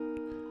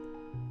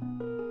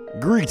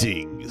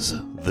Greetings,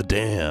 the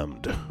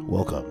damned.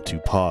 Welcome to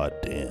Pod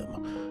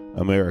Damn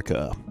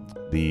America,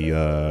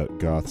 the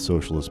goth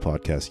socialist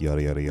podcast,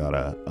 yada, yada,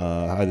 yada.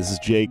 Hi, this is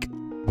Jake.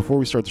 Before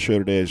we start the show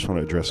today, I just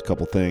want to address a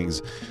couple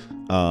things.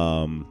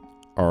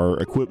 Our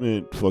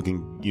equipment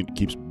fucking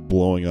keeps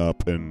blowing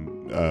up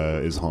and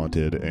is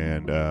haunted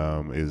and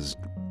is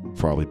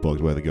probably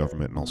bugged by the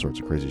government and all sorts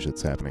of crazy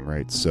shit's happening,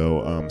 right?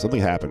 So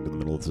something happened in the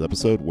middle of this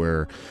episode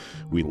where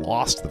we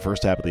lost the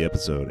first half of the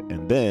episode,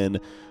 and then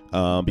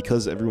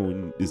because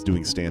everyone is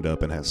doing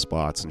stand-up and has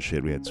spots and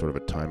shit, we had sort of a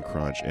time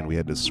crunch, and we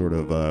had to sort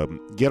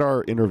of get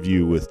our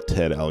interview with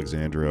Ted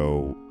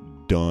Alexandro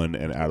done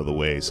and out of the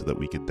way so that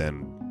we could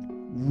then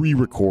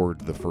re-record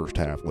the first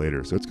half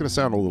later. So it's going to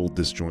sound a little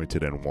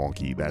disjointed and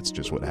wonky. That's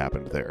just what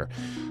happened there.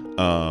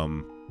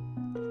 So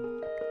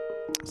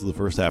the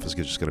first half is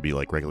just going to be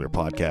like regular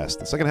podcast.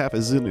 The second half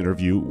is an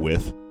interview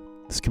with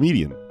this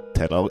comedian,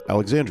 Ted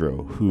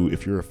Alexandro, who,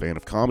 if you're a fan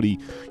of comedy,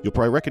 you'll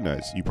probably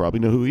recognize. You probably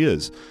know who he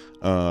is.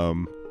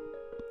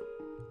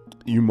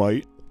 You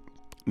might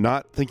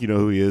not think you know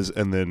who he is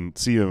and then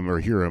see him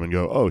or hear him and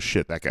go, oh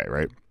shit, that guy,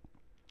 right?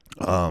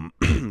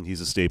 He's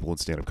a staple in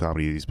stand-up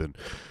comedy. He's been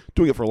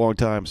doing it for a long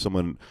time.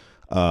 Someone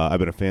I've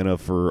been a fan of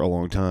for a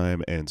long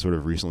time, and sort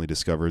of recently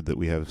discovered that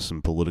we have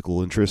some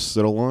political interests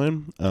that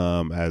align,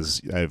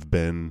 as I've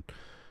been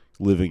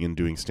living and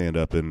doing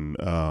stand-up and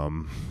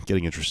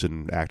getting interested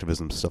in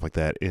activism, stuff like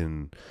that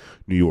in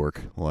New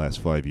York the last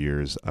 5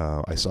 years.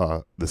 I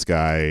saw this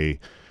guy,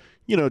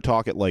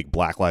 talk at like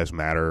Black Lives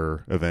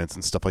Matter events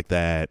and stuff like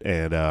that,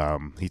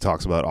 and he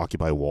talks about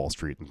Occupy Wall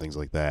Street and things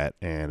like that,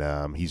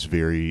 and he's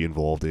very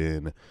involved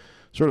in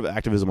sort of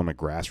activism on a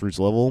grassroots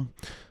level.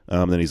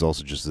 Then he's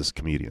also just this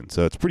comedian,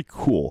 so it's pretty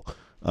cool.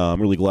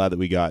 I'm really glad that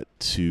we got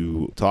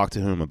to talk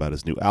to him about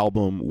his new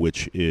album,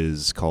 which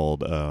is called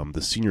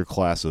The Senior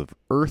Class of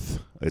Earth.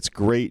 It's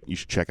great. You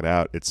should check it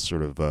out. It's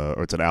sort of,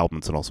 or it's an album.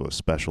 It's also a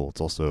special.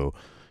 It's also,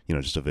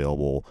 just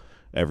available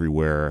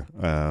everywhere.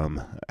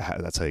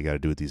 That's how you got to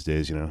do it these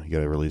days. You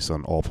got to release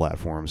on all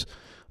platforms.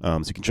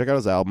 So you can check out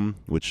his album,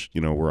 which,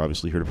 we're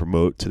obviously here to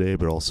promote today,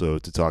 but also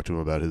to talk to him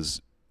about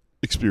his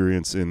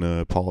experience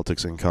in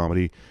politics and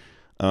comedy.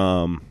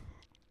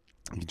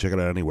 You can check it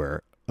out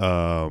anywhere.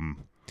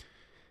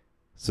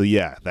 So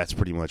yeah, that's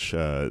pretty much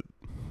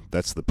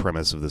that's the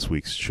premise of this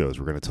week's shows.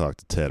 We're going to talk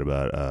to Ted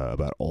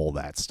about all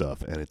that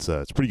stuff, and it's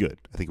pretty good.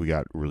 I think we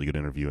got a really good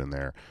interview in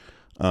there.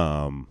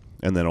 And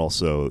then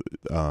also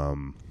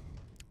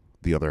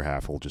the other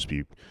half will just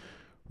be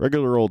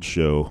regular old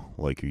show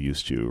like you're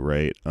used to,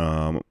 right?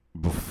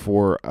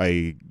 Before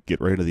I get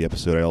right into the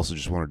episode, I also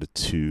just wanted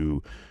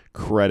to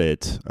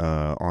credit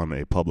on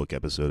a public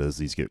episode, as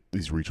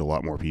these reach a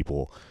lot more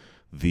people,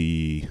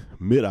 the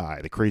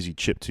mid-eye, the crazy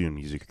chiptune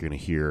music you're going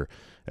to hear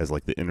as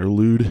like the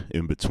interlude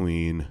in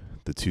between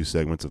the two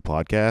segments of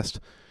podcast,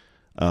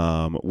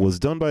 was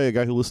done by a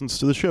guy who listens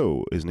to the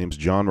show. His name's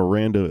John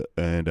Miranda,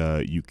 and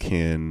you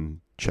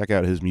can check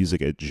out his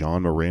music at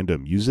John Miranda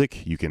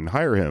Music. You can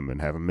hire him and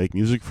have him make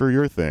music for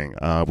your thing.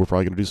 We're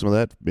probably going to do some of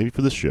that maybe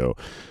for this show.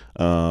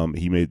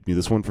 He made me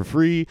this one for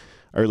free.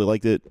 I really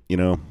liked it.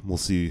 We'll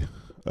see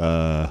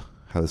how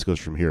this goes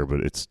from here, but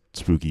it's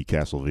spooky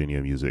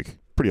Castlevania music.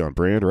 Pretty on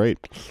brand, right?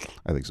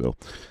 I think so.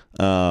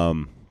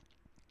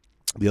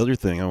 The other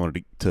thing I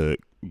wanted to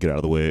get out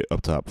of the way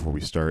up top before we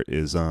start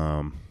is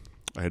I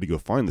had to go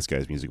find this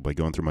guy's music by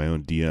going through my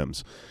own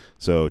DMs.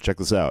 So check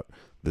this out.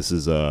 This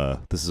is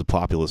a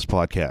populist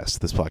podcast.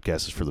 This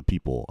podcast is for the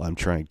people. I'm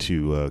trying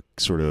to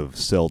sort of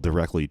sell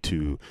directly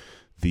to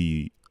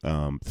the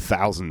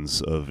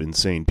thousands of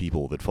insane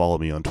people that follow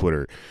me on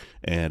Twitter,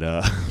 and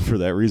for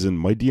that reason,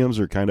 my DMs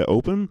are kind of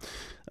open,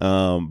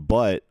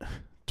 but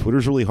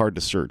Twitter's really hard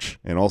to search,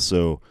 and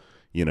also,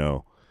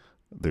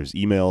 there's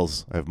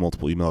emails. I have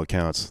multiple email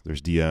accounts.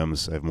 There's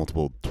DMs. I have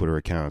multiple Twitter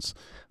accounts.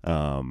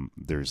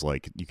 There's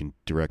you can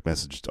direct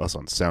message us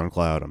on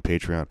SoundCloud, on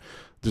Patreon.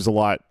 There's a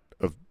lot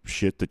of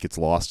shit that gets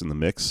lost in the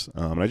mix.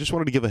 And I just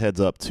wanted to give a heads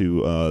up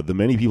to the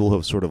many people who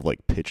have sort of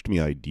pitched me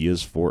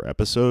ideas for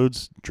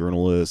episodes,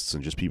 journalists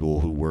and just people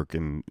who work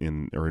in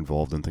or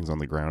involved in things on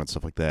the ground and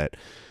stuff like that.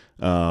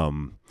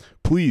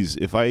 Please,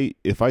 if I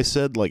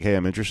said hey,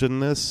 I'm interested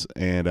in this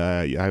and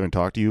I haven't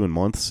talked to you in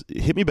months,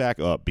 hit me back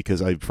up,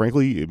 because I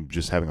frankly am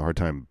just having a hard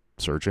time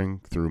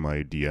searching through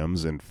my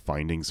DMs and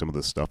finding some of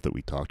the stuff that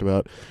we talked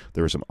about.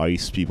 There were some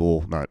ICE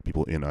people, not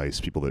people in ICE,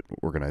 people that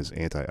organize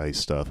anti-ICE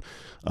stuff.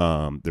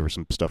 There was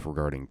some stuff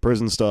regarding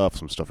prison stuff,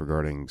 some stuff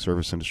regarding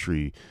service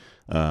industry,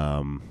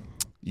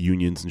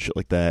 unions and shit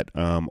like that.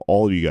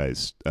 All of you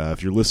guys,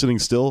 if you're listening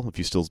still, if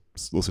you still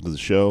listen to the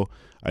show,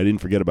 I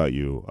didn't forget about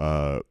you.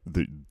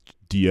 The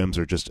DMs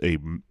are just a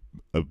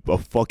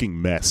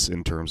fucking mess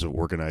in terms of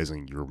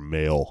organizing your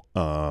mail.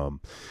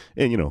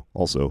 And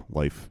also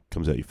life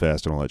comes at you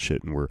fast and all that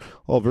shit, and we're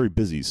all very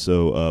busy.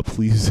 So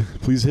please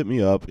hit me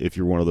up if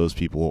you're one of those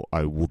people.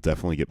 I will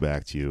definitely get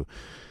back to you.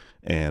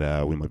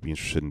 And we might be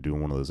interested in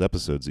doing one of those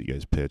episodes that you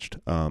guys pitched.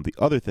 The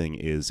other thing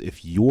is,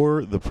 if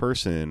you're the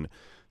person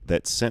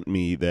that sent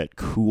me that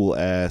cool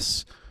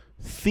ass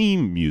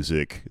theme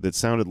music that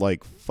sounded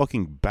like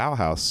fucking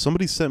Bauhaus.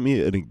 Somebody sent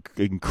me an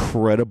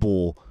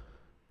incredible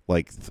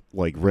like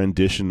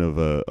rendition of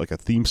a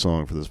theme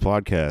song for this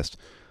podcast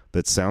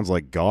that sounds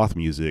like goth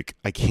music.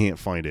 I can't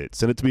find it.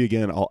 Send it to me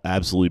again. I'll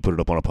absolutely put it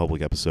up on a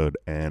public episode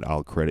and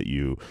I'll credit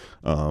you.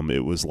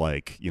 It was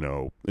like,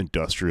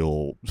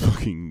 industrial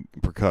fucking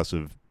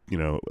percussive,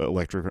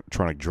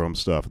 electronic drum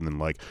stuff, and then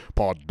like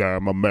 "Pod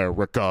Damn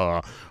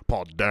America,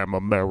 Pod Damn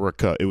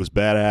America." It was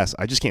badass.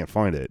 I just can't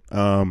find it.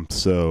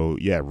 So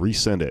yeah,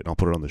 resend it and I'll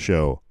put it on the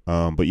show.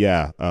 But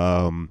yeah,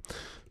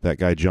 that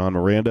guy John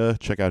Miranda,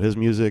 check out his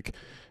music,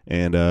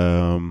 and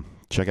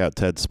check out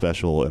Ted's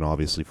special, and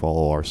obviously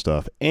follow our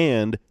stuff.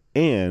 And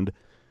if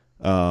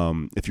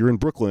you're in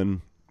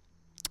Brooklyn,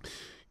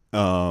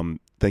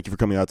 thank you for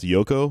coming out to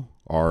Yoko,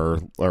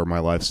 my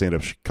live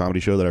stand-up comedy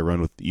show that I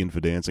run with Ian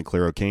Fidance and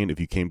Claire O'Kane. If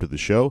you came to the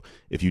show,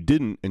 if you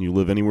didn't and you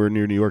live anywhere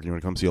near New York and you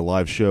want to come see a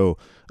live show,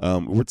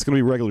 it's going to be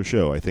a regular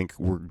show. I think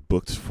we're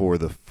booked for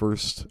the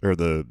first or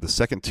the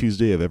second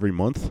Tuesday of every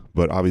month,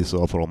 but obviously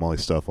I'll put all my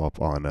stuff up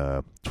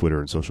on Twitter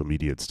and social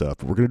media and stuff.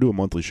 But we're going to do a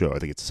monthly show. I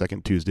think it's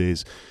second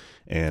Tuesdays,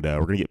 and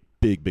we're going to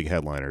get big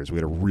headliners. We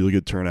had a really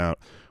good turnout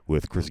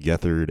with Chris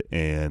Gethard,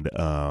 and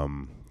I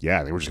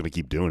think we're just going to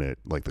keep doing it.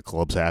 Like, the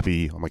club's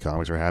happy, all my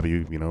comics are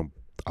happy,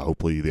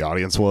 hopefully the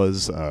audience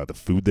was. The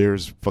food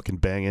there's fucking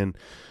banging.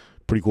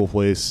 Pretty cool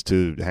place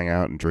to hang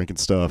out and drink and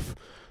stuff.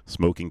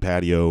 Smoking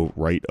patio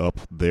right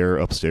up there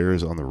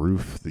upstairs on the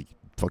roof. You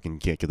fucking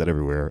can't get that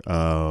everywhere.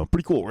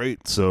 Pretty cool, right?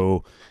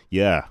 So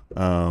yeah,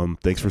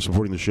 thanks for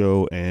supporting the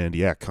show, and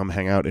yeah, come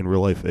hang out in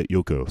real life at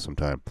Yoko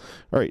sometime.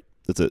 All right,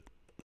 that's it.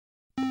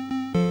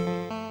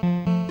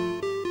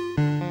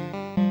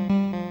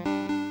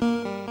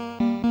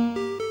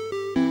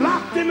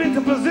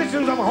 Into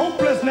positions of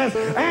hopelessness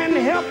and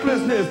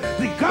helplessness.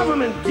 The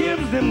government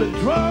gives them the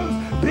drugs,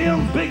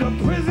 builds bigger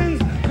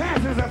prisons,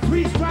 passes a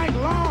 3-strike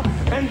law,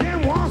 and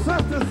then wants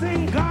us to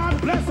sing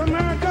God Bless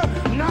America.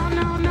 No,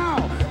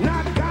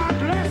 not God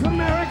Bless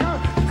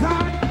America.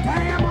 God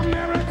Damn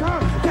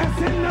America.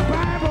 That's in the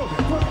Bible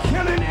for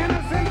killing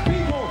innocent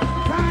people.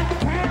 God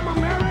Damn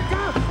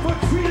America for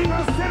treating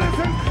us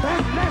citizens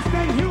as less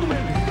than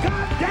human.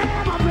 God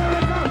Damn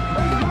America,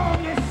 as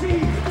long as she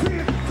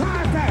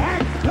tries to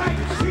act like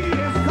she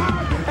is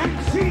God and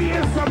she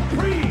is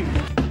supreme.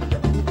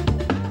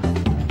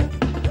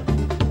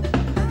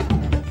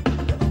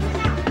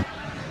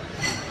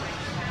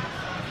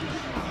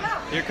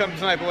 Here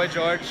comes my boy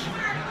George.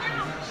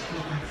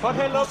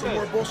 Jorge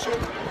Lopez.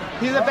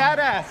 He's a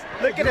badass.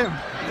 Look at him.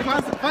 He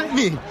wants to fight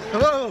me.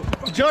 Hello.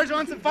 George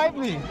wants to fight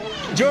me.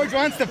 George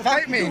wants to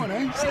fight me.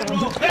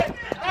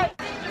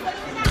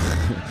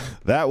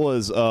 That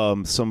was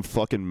some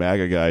fucking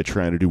MAGA guy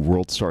trying to do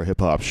world star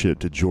hip hop shit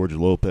to George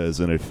Lopez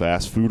in a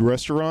fast food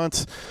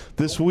restaurant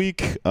this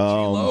week.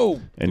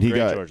 And he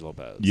got George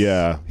Lopez.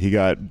 Yeah, he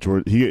got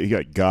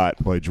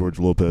by George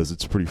Lopez.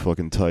 It's pretty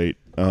fucking tight.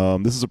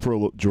 This is a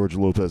pro George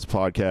Lopez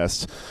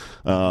podcast.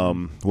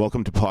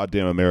 Welcome to Pod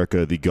Damn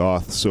America, the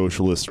goth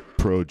socialist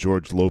pro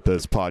George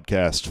Lopez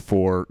podcast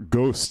for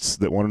ghosts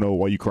that want to know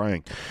why you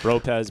crying.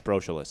 Lopez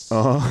Brocialist.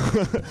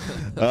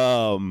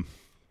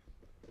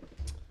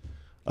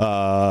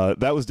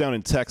 That was down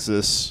in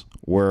Texas,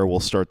 where we'll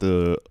start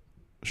the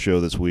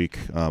show this week.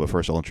 But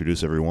first, I'll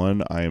introduce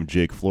everyone. I am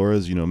Jake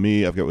Flores. You know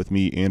me. I've got with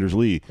me Anders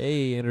Lee.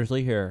 Hey, Anders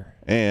Lee here.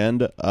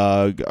 And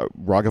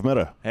Raghav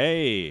Mehta.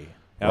 Hey,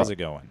 how's it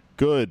going?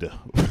 Good.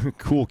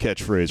 Cool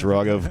catchphrase,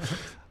 Raghav.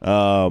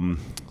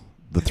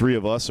 The three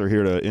of us are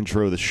here to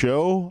intro the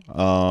show.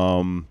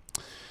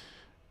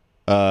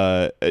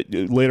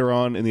 Later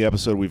on in the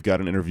episode, we've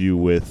got an interview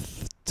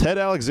with Ted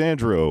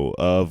Alexandro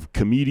of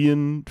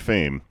comedian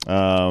fame.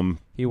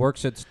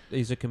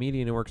 He's a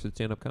comedian who works at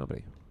stand-up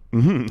comedy.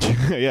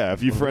 Mm-hmm. Yeah,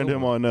 if you friend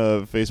him on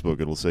Facebook,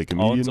 it'll say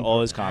comedian.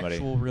 All his comedy.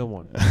 Actual real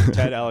one.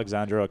 Ted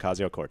Alexandro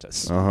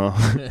Ocasio-Cortez.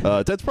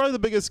 Ted's probably the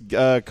biggest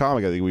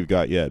comic I think we've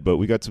got yet, but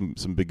we got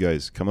some big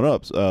guys coming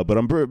up. But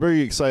I'm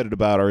very excited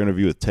about our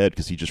interview with Ted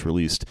because he just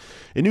released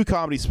a new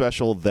comedy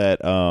special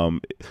that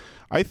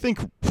I think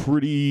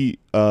in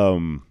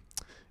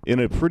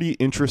a pretty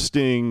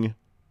interesting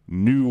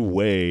new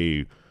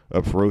way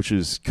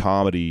approaches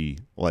comedy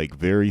like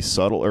very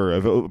subtle, or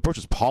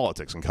approaches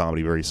politics and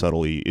comedy very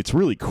subtly. It's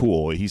really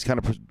cool. He's kind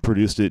of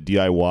produced it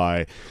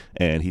DIY,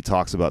 and he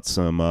talks about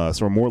some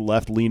more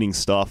left-leaning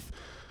stuff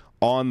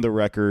on the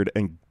record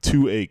and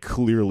to a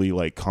clearly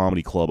like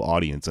comedy club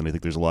audience, and I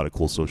think there's a lot of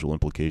cool social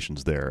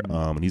implications there.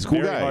 And he's a cool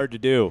guy. Very hard to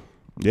do.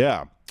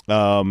 Yeah.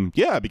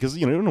 Because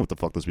you don't know what the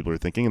fuck those people are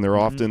thinking, and they're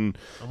often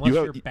unless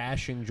you're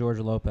bashing George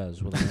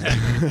Lopez with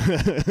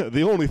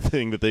the only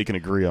thing that they can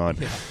agree on.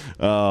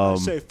 Yeah.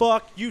 Say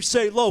fuck, you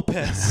say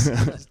Lopez.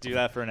 Let's do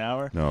that for an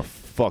hour. No,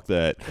 fuck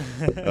that.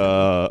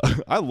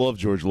 I love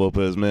George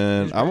Lopez,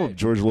 man. I'm a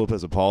George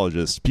Lopez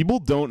apologist. People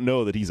don't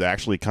know that he's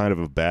actually kind of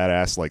a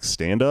badass like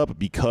stand-up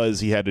because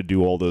he had to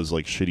do all those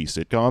like shitty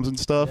sitcoms and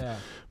stuff. Yeah.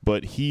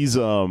 But he's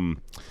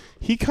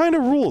he kind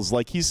of rules.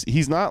 Like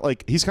he's not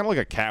like he's kind of like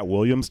a Cat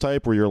Williams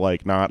type where you're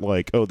like not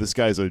like, oh, this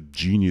guy's a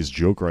genius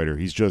joke writer.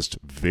 He's just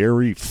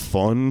very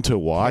fun to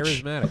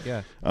watch. Charismatic,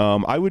 yeah.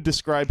 I would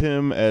describe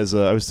him as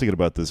I was thinking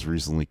about this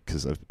recently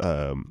because I've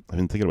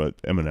been thinking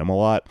about Eminem a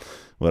lot.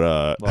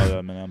 But Love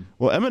Eminem.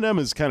 well, Eminem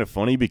is kind of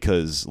funny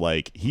because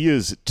like he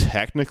is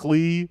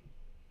technically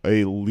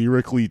a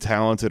lyrically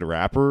talented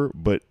rapper,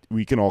 but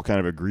we can all kind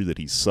of agree that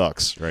he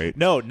sucks, right?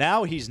 No,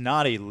 now he's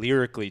not a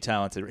lyrically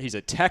talented. He's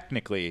a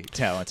technically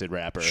talented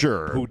rapper.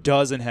 Sure. Who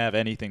doesn't have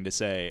anything to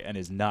say and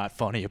is not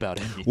funny about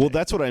anything. Well,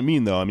 that's what I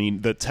mean, though. I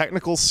mean, the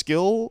technical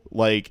skill,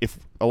 like, if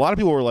a lot of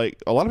people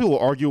will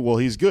argue, well,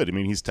 he's good. I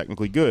mean, he's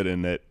technically good,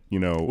 and that, you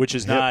know, which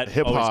is not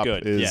hip always hop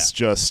good. is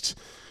just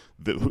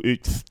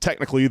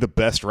technically the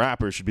best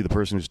rapper should be the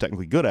person who's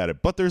technically good at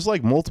it. But there's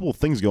like multiple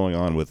things going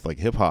on with like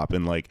hip hop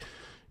and like,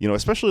 you know,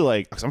 especially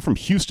like, cause I'm from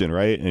Houston,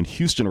 right? And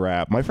Houston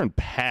rap, my friend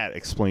Pat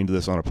explained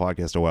this on a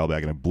podcast a while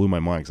back, and it blew my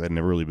mind because I'd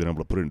never really been able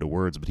to put it into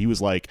words. But he was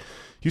like,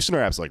 Houston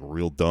rap's like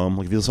real dumb.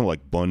 Like if you listen to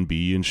like Bun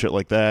B and shit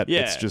like that,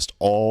 yeah. It's just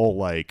all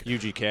like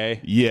UGK.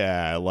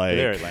 Yeah, like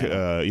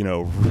you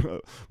know,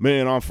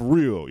 man, I'm for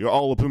real. You're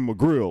all up in my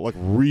grill, like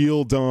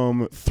real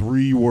dumb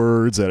 3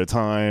 words at a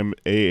time,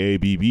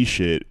 AABB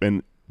shit,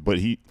 But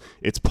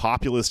it's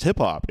populist hip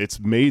hop. It's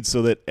made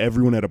so that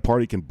everyone at a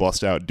party can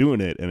bust out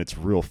doing it, and it's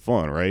real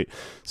fun, right?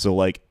 So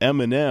like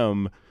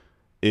Eminem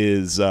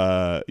is,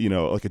 you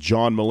know, like a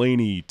John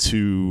Mulaney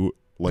to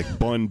like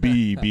Bun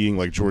B being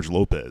like George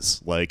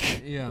Lopez.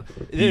 Like,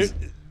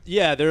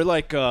 They're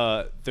like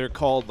they're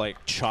called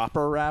like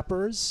chopper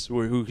rappers,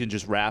 who can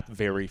just rap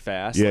very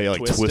fast. Yeah,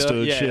 like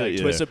Twista. Yeah, shit, like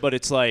Twista. But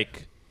it's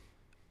like,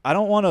 I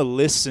don't want to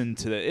listen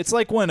to that. It's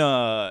like when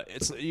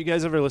you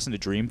guys ever listen to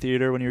Dream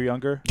Theater when you were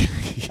younger?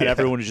 Yeah. And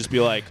everyone would just be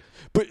like,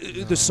 but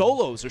the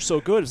solos are so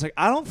good. It's like,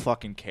 I don't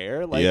fucking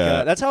care. Like,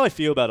 Yeah. That's how I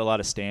feel about a lot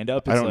of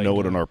stand-up. I don't know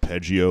what an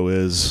arpeggio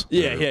is.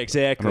 Yeah,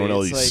 exactly. I don't know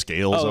what all It's these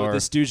scales are.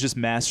 This dude's just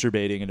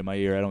masturbating into my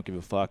ear. I don't give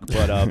a fuck.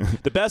 But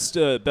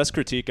the best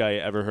critique I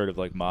ever heard of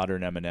like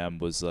modern Eminem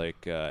was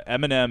like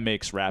Eminem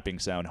makes rapping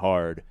sound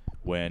hard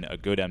when a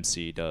good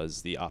MC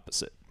does the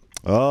opposite.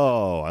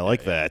 Oh, I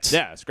like that.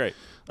 Yeah, it's great.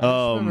 I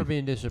just remember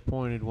being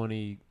disappointed when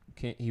he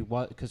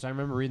was, because I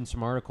remember reading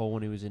some article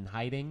when he was in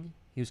hiding.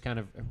 He was kind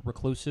of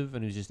reclusive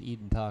and he was just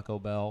eating Taco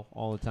Bell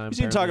all the time. He's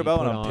eating Taco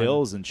Bell on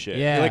pills and shit.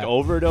 Yeah. He like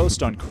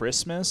overdosed on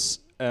Christmas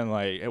and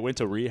like went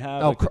to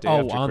rehab. Like, the day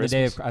after on Christmas. the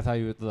day of, I thought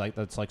you would like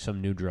that's like some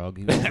new drug.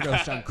 He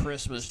overdosed on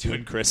Christmas.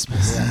 Doing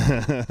Christmas.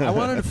 Yeah. I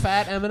wanted a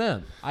fat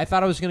Eminem. I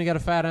thought I was gonna get a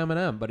fat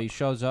Eminem, but he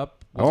shows up.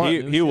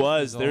 He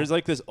was. There's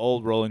like this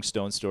old Rolling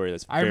Stone story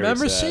that's I very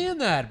remember sad. seeing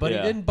that, but he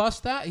didn't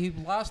bust that. He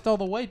lost all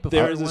the weight before.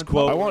 There's this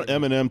quote. I want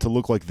Eminem to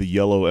look like the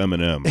yellow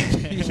Eminem.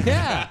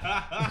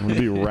 Yeah. I'm gonna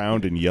be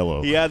round and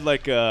yellow. He had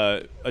like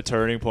a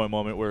turning point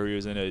moment where he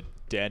was in a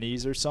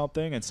Denny's or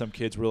something, and some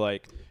kids were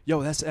like,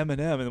 "Yo, that's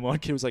Eminem," and then one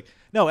kid was like,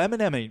 "No,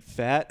 Eminem ain't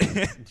fat."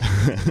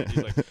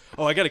 He's like,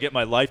 "Oh, I got to get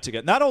my life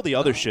together." Not all the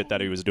other shit that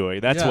he was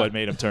doing. That's what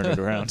made him turn it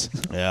around.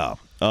 Yeah.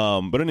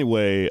 But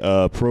anyway,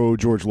 pro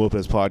George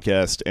Lopez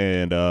podcast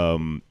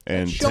and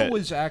That show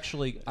was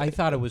actually, I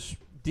thought it was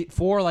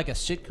for like a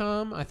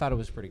sitcom. I thought it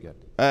was pretty good.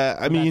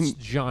 I mean,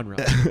 That's genre.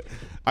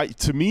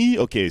 to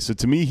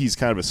me, he's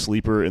kind of a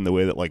sleeper in the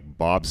way that like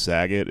Bob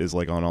Saget is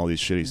like on all these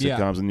shitty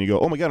sitcoms, and you go,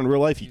 oh my god, in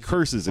real life he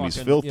curses and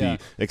he's filthy. Yeah.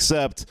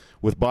 Except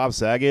with Bob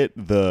Saget,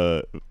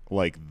 the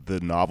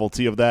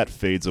novelty of that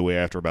fades away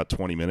after about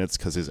 20 minutes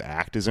because his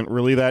act isn't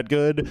really that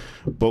good.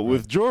 But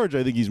with George,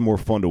 I think he's more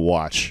fun to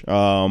watch.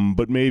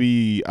 But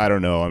maybe, I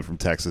don't know. I'm from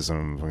Texas and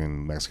I'm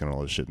fucking Mexican and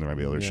all this shit, and there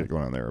might be other shit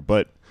going on there.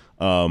 But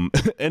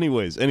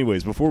anyways,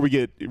 before we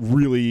get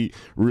really,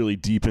 really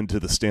deep into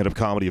the stand-up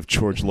comedy of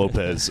George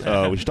Lopez,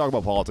 we should talk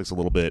about politics a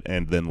little bit,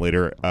 and then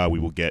later we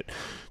will get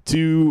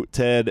to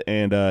Ted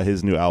and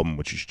his new album,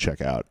 which you should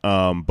check out.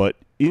 But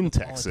in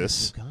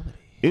Texas,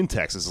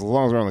 as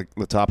long as we're on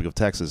the topic of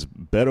Texas,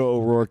 Beto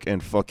O'Rourke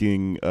and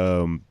fucking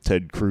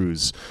Ted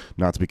Cruz,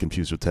 not to be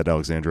confused with Ted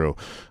Alexandro,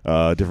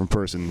 different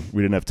person.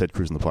 We didn't have Ted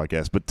Cruz in the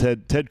podcast, but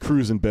Ted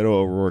Cruz and Beto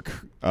O'Rourke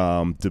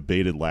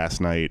debated last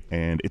night,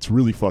 and it's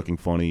really fucking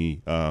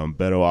funny.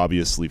 Beto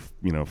obviously,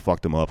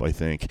 fucked him up, I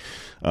think.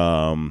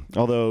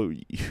 Although,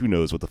 who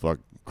knows what the fuck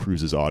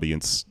Cruz's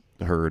audience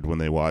heard when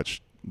they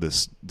watched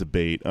this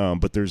debate.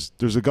 But there's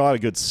a lot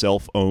of good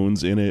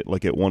self-owns in it.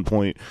 Like at one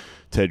point,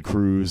 Ted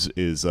Cruz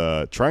is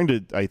trying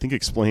to, I think,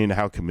 explain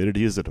how committed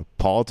he is to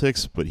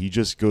politics, but he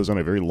just goes on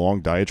a very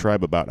long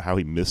diatribe about how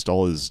he missed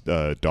all his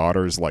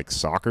daughter's like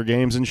soccer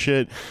games and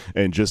shit,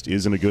 and just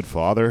isn't a good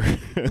father.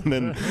 and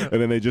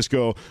then they just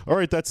go, all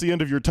right, that's the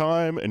end of your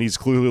time, and he's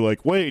clearly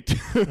like, wait,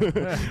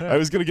 I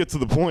was gonna get to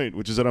the point,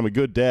 which is that I'm a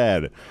good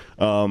dad.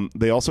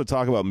 They also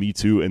talk about Me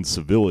Too and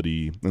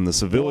civility, and the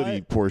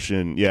civility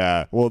portion,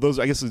 yeah. Well,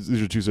 I guess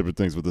these are two separate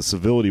things, but the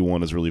civility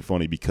one is really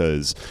funny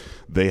because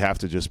they have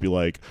to just be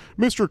like,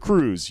 Mr.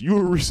 Cruz, you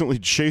were recently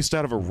chased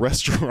out of a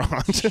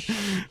restaurant.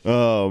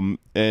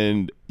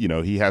 And,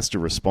 he has to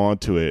respond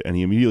to it, and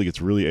he immediately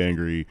gets really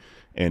angry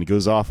and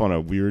goes off on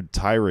a weird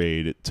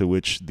tirade to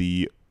which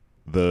the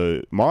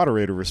the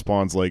moderator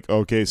responds like,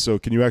 okay, so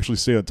can you actually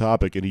stay on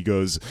topic? And he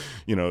goes,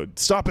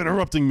 stop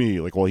interrupting me.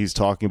 Like, while he's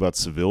talking about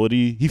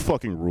civility, he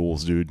fucking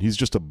rules, dude. He's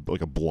just a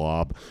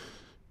blob.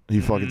 He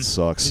fucking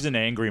sucks. He's an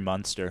angry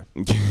monster.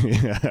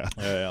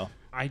 Yeah.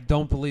 I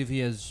don't believe he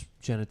has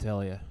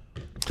genitalia.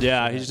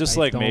 Yeah, he's just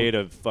made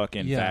of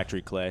fucking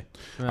factory clay.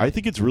 Right. I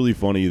think it's really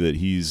funny that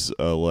he's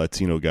a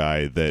Latino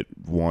guy that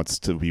wants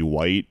to be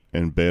white,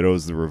 and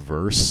Beto's the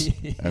reverse,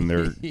 and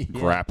they're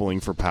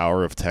grappling for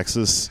power of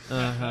Texas.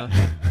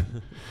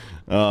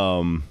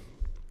 And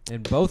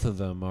both of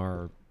them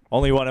are.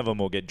 Only one of them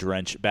will get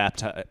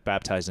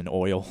baptized in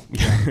oil.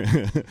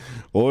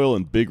 Oil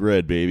and Big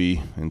Red,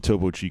 baby, and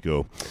Topo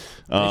Chico.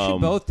 They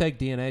should both take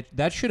DNA.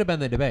 That should have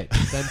been the debate.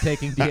 Them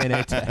taking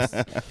DNA tests.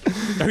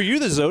 Are you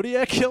the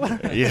Zodiac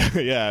killer?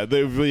 Yeah.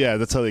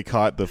 That's how they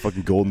caught the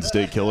fucking Golden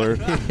State Killer.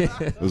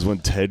 It was when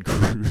Ted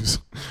Cruz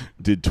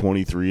did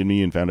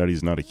 23andMe and found out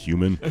he's not a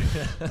human.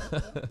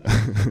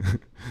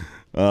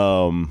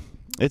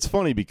 It's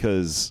funny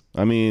because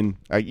I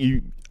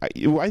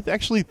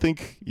actually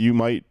think you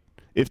might.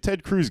 If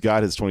Ted Cruz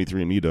got his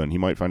 23andMe done, he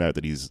might find out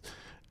that he's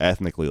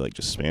ethnically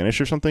just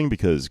Spanish or something,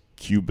 because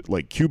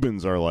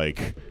Cubans are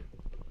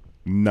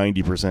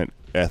 90%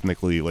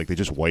 ethnically, they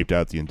just wiped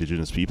out the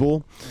indigenous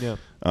people. Yeah.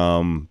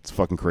 It's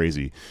fucking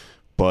crazy.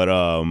 But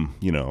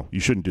you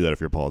shouldn't do that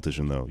if you're a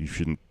politician, though.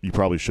 You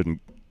probably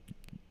shouldn't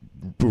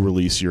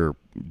release your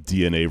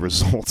DNA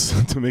results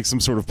to make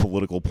some sort of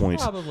political point.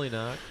 Probably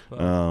not.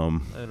 But I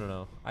don't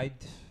know.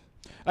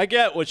 I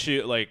get what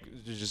she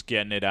just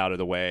getting it out of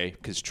the way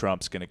because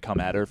Trump's going to come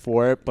at her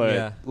for it,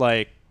 but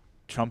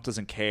Trump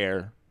doesn't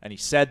care, and he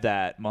said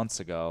that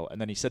months ago,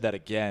 and then he said that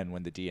again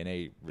when the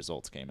DNA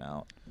results came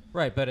out.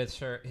 Right, but it's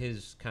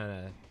his kind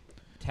of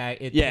tag.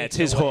 It's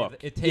his hook.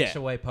 It takes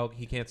away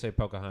he can't say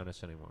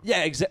Pocahontas anymore.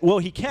 Yeah, exactly. Well,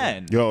 he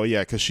can. Oh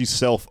yeah, because she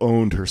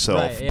self-owned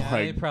herself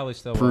he probably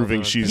still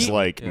proving she's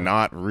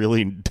not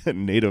really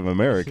Native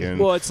American.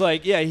 Well, it's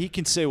he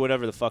can say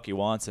whatever the fuck he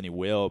wants, and he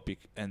will.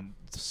 And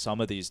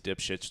some of these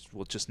dipshits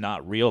will just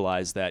not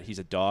realize that he's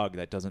a dog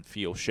that doesn't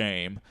feel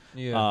shame.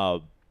 Yeah.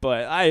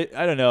 But I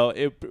don't know.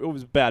 It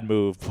was a bad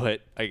move,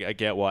 but I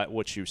get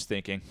what she was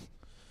thinking.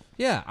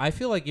 Yeah, I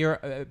feel like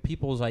your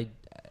people's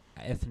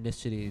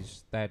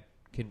ethnicities that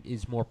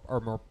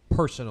are more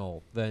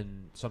personal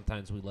than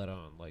sometimes we let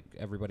on. Like,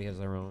 everybody has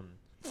their own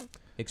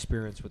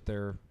experience with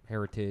their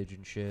heritage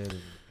and shit, and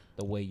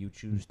the way you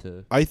choose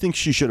to. I think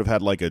she should have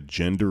had a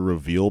gender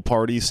reveal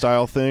party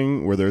style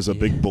thing where there's a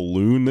big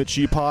balloon that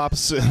she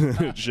pops and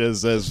it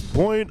just says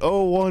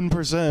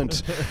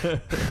 0.01%.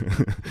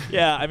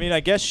 Yeah, I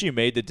guess she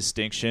made the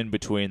distinction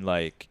between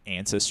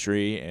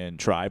ancestry and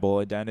tribal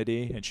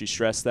identity, and she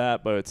stressed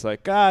that, but it's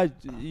God,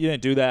 you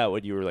didn't do that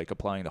when you were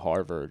applying to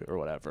Harvard or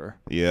whatever.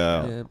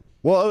 Yeah.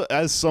 Well,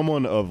 as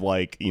someone of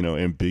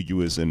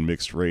ambiguous and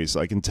mixed race,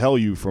 I can tell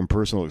you from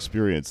personal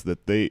experience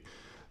that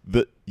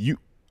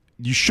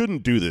you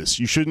shouldn't do this.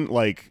 You shouldn't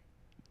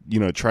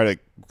try to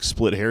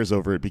split hairs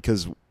over it,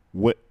 because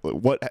what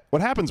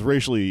happens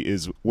racially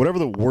is whatever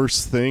the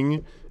worst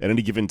thing at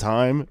any given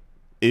time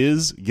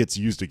gets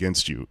used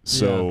against you.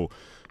 So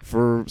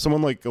for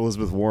someone like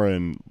Elizabeth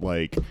Warren,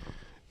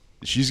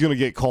 she's going to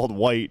get called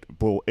white,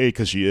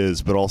 because she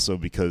is, but also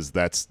because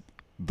that's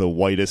the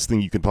whitest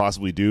thing you could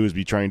possibly do, is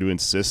be trying to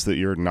insist that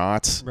you're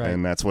not. Right.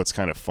 And that's what's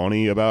kind of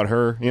funny about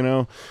her,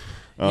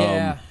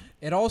 Yeah.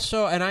 It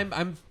also, and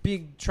I'm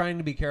trying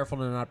to be careful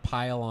to not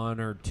pile on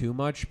her too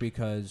much,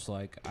 because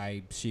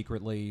I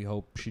secretly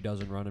hope she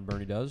doesn't run and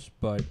Bernie does,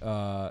 but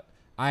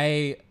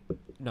I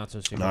not so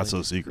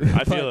secret.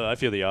 I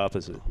feel the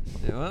opposite.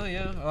 Well,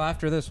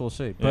 after this we'll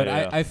see. But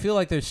I feel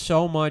like there's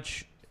so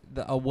much.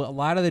 A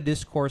lot of the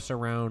discourse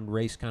around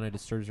race kind of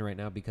disturbs me right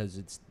now, because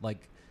it's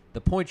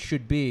the point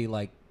should be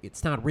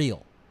it's not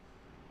real.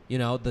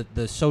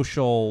 The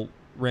social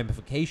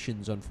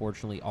ramifications,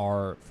 unfortunately,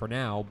 are for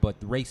now, but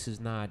the race is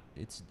not.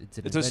 It's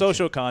a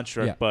social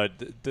construct, but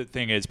the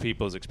thing is,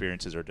 people's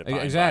experiences are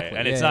defined by it,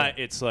 and it's not.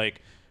 It's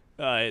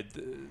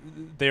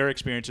their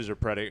experiences are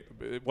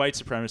white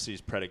supremacy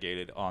is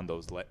predicated on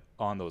those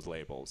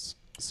labels.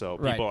 So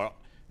people are,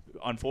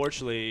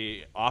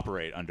 unfortunately,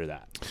 operate under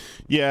that.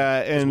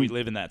 Yeah, and we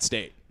live in that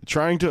state.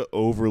 Trying to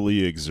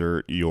overly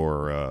exert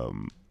your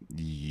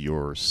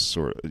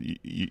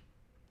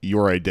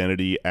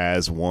identity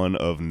as one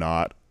of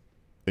not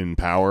in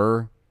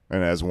power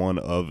and as one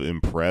of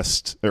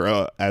oppressed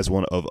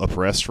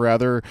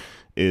rather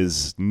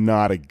is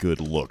not a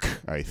good look,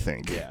 I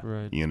think. Yeah.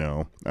 Right.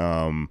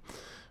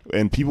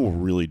 And people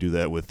really do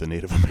that with the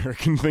Native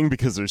American thing,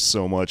 because there's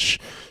so much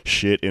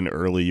shit in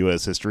early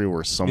U.S. history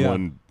where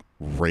someone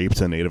raped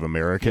a Native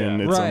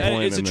American at some point.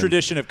 And it's a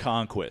tradition of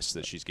conquest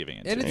that she's giving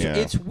into. And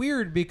it's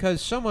weird,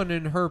 because someone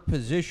in her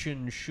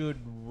position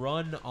should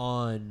run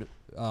on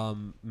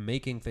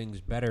making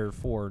things better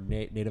for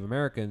Native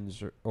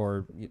Americans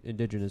or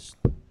indigenous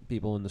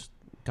people in this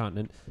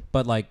continent.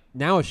 But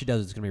now if she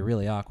does, it's going to be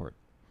really awkward.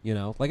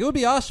 It would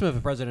be awesome if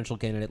a presidential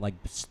candidate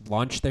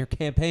launched their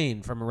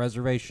campaign from a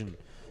reservation,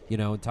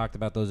 and talked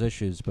about those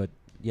issues. But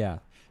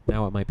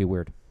now it might be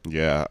weird.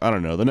 Yeah, I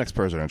don't know. The next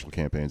presidential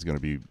campaign is going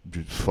to be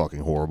just fucking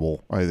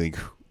horrible. I think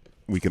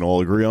we can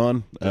all agree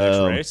on.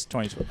 The next race?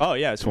 2020. Oh,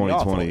 yeah, it's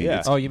 2020.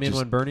 Yeah. Oh, you mean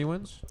when Bernie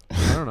wins?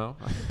 I don't know.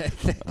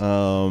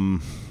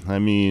 I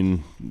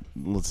mean,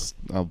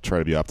 I'll try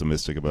to be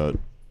optimistic about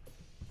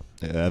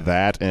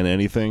that and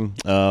anything.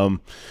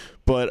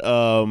 But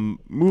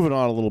moving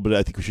on a little bit,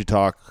 I think we should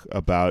talk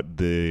about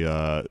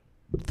the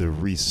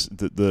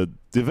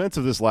events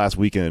of this last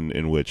weekend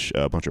in which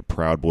a bunch of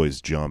Proud Boys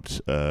jumped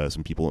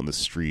some people in the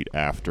street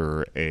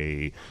after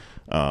an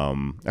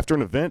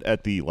event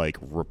at the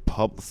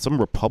some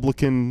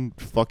Republican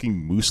fucking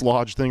Moose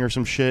Lodge thing or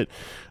some shit.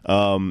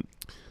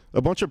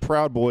 A bunch of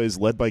Proud Boys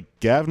led by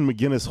Gavin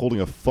McInnes holding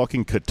a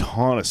fucking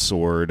katana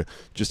sword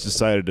just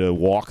decided to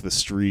walk the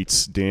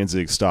streets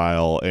Danzig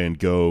style and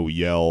go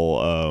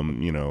yell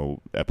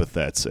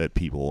epithets at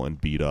people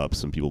and beat up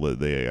some people that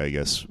they, I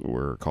guess,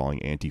 were calling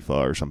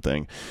Antifa or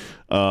something.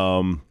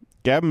 Gavin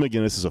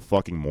McInnes is a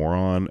fucking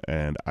moron,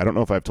 and I don't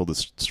know if I've told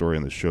this story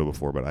on the show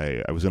before, but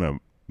I was in a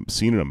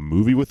scene in a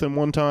movie with him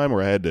one time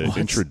where I had to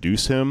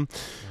introduce him.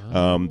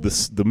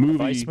 The movie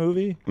Vice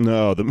movie?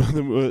 No,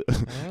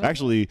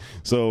 actually,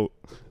 so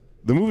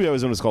the movie I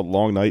was in was called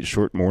Long Night,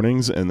 Short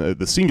Mornings, and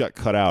the scene got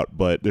cut out,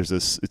 but there's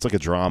this, it's like a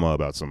drama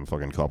about some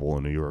fucking couple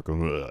in New York,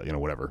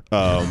 whatever.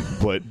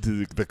 But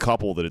the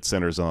couple that it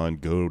centers on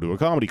go to a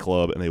comedy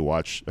club and they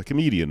watch a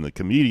comedian. The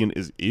comedian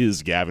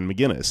is Gavin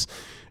McInnes,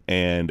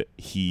 and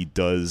he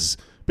does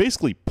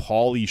basically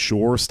Pauly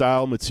Shore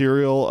style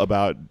material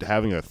about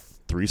having a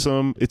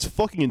threesome. It's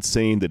fucking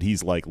insane that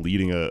he's like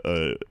leading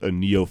a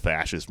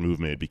neo-fascist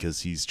movement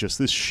because he's just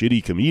this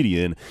shitty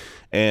comedian,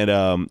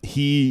 and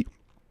he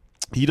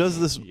does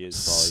this. He is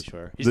Pauly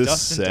Shore. He's this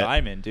Dustin set.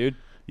 Diamond, dude.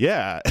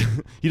 Yeah,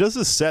 he does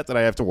this set that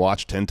I have to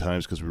watch 10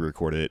 times because we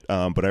record it.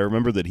 But I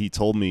remember that he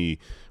told me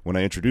when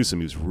I introduced him,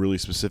 he was really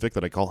specific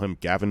that I call him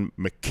Gavin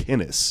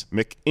McInnes,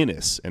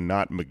 and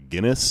not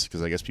McGinnis,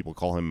 because I guess people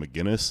call him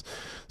McGinnis.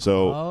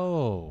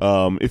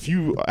 So if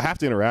you have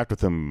to interact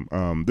with him,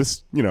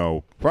 this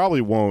probably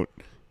won't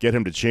get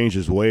him to change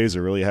his ways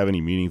or really have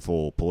any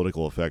meaningful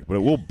political effect, but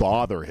it will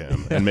bother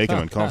him and make him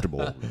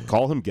uncomfortable.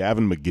 Call him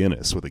Gavin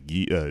McGinnis with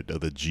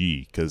the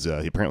G, because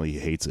apparently he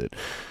hates it.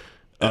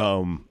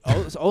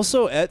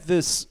 Also at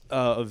this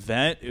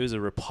event, it was a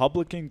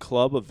Republican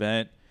club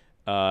event,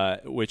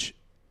 which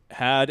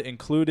had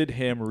included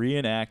him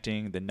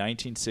reenacting the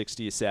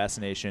 1960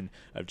 assassination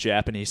of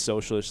Japanese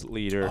socialist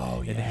leader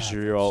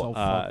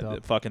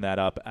Nishiro, fucking that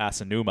up,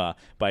 Asanuma,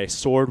 by a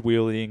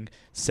sword-wielding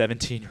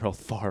 17-year-old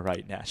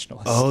far-right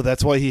nationalist. Oh,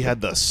 that's why he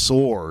had the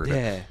sword.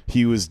 Yeah.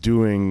 He was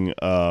doing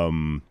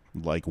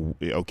weird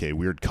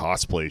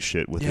cosplay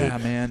shit with it. Yeah,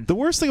 man. The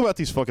worst thing about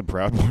these fucking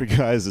Proud Boy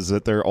guys is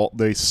that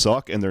they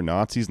suck and they're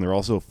Nazis and they're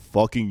also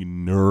fucking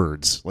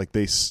nerds. Like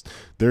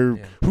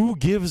who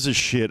gives a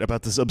shit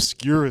about this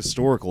obscure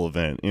historical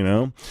event,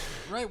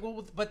 Right.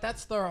 Well, but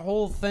that's their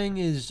whole thing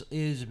is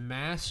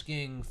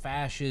masking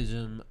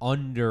fascism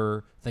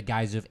under the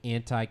guise of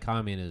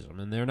anti-communism,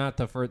 and they're not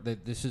the first.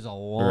 This is a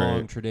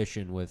long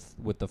tradition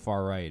with the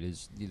far right.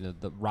 Is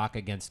the rock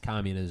against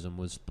communism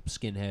was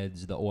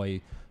skinheads, the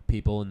Oi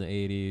people in the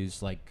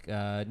 80s.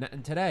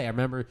 And today I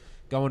remember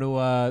going to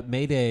a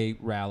May Day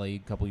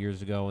rally a couple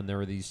years ago, and there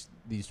were these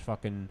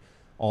fucking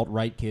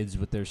alt-right kids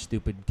with their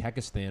stupid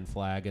Kekistan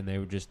flag, and they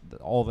were just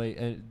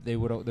they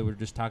were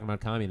just talking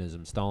about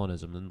communism,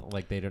 Stalinism, and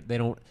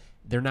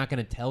they're not going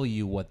to tell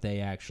you what they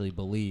actually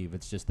believe.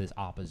 It's just this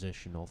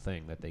oppositional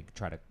thing that they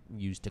try to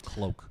use to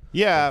cloak.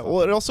 Yeah,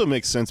 well, it also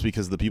makes sense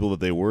because the people that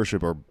they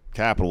worship are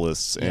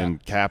capitalists, and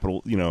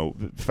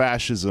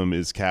fascism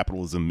is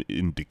capitalism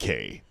in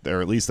decay,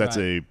 or at least that's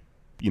a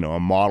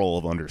model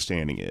of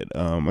understanding it.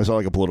 I saw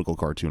a political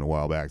cartoon a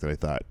while back that I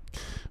thought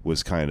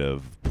was kind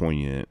of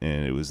poignant,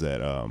 and it was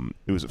that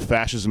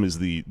fascism is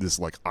this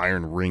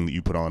iron ring that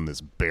you put on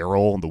this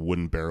barrel, and the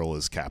wooden barrel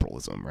is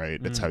capitalism,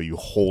 right? That's how you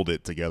hold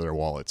it together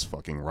while it's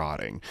fucking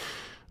rotting.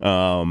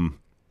 And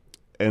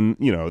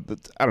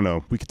I don't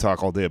know, we could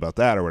talk all day about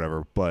that or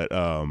whatever, but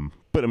I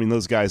mean,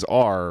 those guys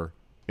are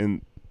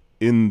in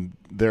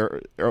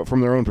their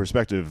from their own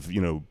perspective,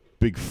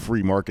 big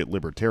free market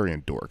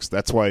libertarian dorks.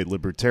 That's why the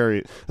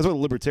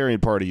Libertarian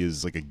Party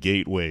is like a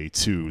gateway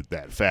to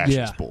that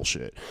fascist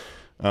bullshit.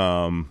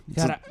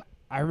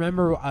 I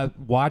remember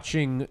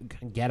watching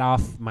Get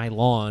Off My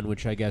Lawn,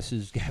 which I guess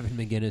is Gavin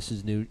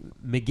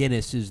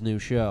McGinnis's new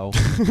show.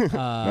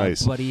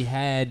 Nice. But he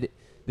had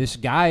this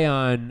guy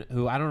on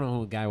who I don't know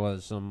who the guy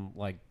was, some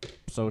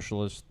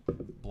socialist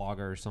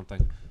blogger or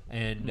something.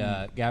 And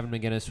Gavin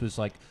McInnes was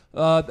like,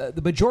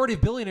 the majority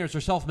of billionaires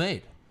are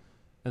self-made.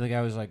 And the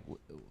guy was like,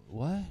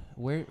 what?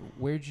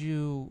 Where'd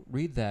you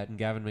read that? And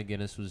Gavin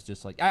McInnes was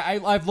just like,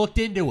 I've looked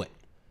into it.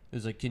 He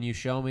was like, can you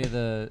show me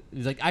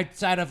he's like, I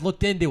said I've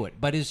looked into it.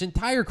 But his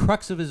entire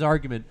crux of his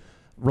argument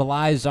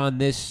relies on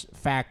this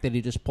fact that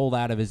he just pulled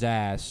out of his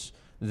ass,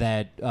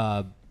 that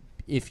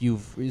if you're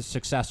a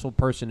successful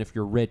person, if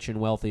you're rich and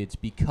wealthy, it's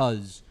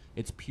because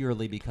it's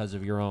purely because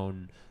of your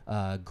own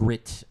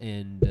grit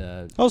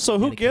and so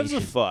who gives a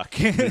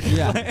dedication. fuck?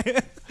 Yeah.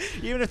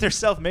 Even if they're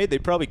self-made, they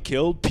probably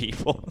killed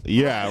people.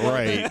 Yeah,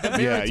 right.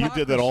 Yeah, you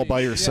did that all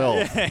by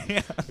yourself.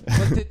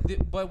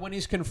 But when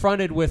he's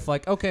confronted with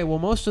like, okay, well,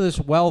 most of this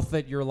wealth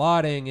that you're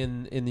lauding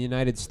in the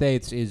United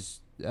States is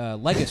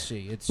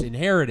legacy. It's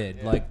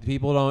inherited. Like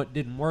people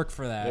didn't work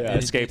for that. Yeah,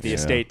 And escape the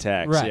it's- estate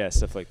tax. Right. Yeah,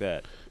 stuff like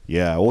that.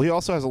 Yeah, well, he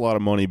also has a lot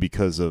of money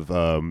because of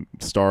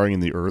starring in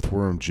the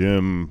Earthworm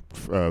Jim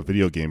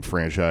video game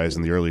franchise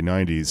in the early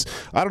 90s.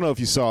 I don't know if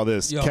you saw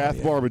this. Oh, Kath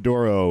yeah.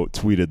 Barbadoro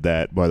tweeted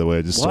that, by the way.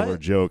 I just saw What? her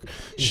joke.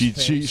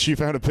 She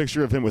found a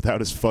picture of him without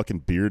his fucking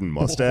beard and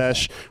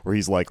mustache where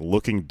he's like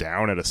looking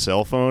down at a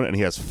cell phone and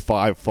he has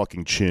 5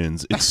 fucking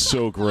chins. It's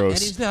so gross.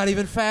 And he's not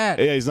even fat.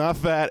 Yeah, he's not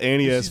fat, and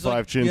he has She's 5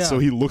 like- chins, yeah. so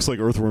he looks like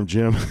Earthworm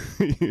Jim.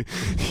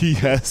 He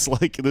has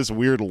like this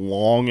weird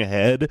long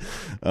head,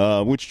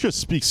 which just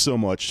speaks so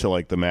much to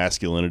like the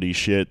masculinity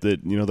shit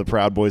that the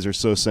Proud Boys are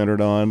so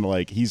centered on.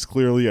 Like he's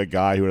clearly a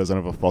guy who doesn't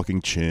have a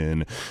fucking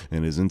chin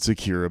and is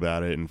insecure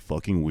about it and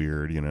fucking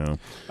weird.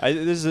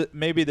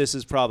 Maybe this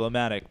is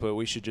problematic, but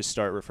we should just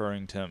start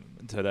referring to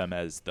them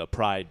as the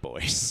Pride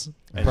Boys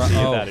and see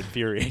if that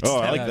infuriates Oh,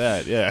 them. I like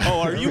that. Yeah. Oh,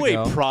 are There you we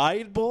a go.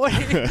 Pride Boy?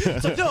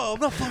 It's like, no, I'm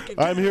not fucking.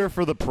 I'm here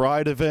for the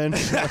Pride event.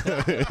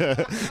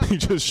 You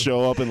just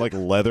show up in like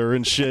leather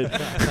and shit.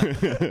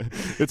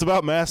 It's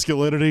about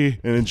masculinity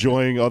and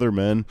enjoying other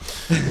men.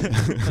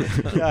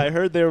 Yeah, I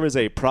heard there was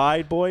a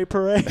Pride Boy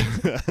parade.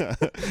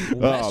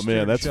 Oh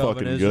man, that's fucking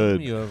chauvinism,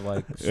 good. You have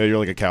like, Yeah, you're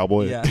like a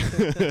cowboy. yeah.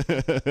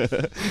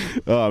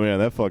 Oh man,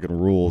 that fucking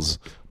rules.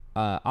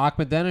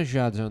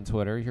 Ahmadinejad's on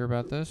Twitter. You hear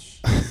about this?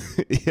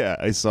 Yeah,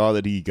 I saw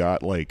that he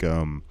got like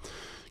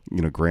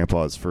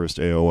Grandpa's first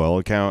AOL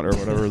account or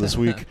whatever this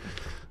week.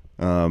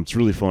 It's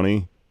really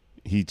funny.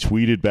 He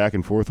tweeted back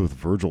and forth with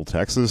Virgil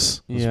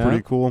Texas. It was Yeah.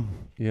 pretty cool.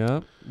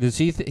 Yeah. Does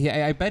he?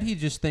 I bet he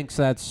just thinks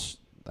that's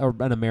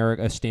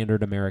a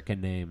standard American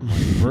name, like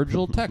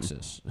Virgil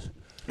Texas,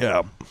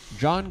 Yeah.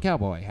 John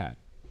Cowboy Hat.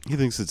 He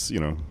thinks it's,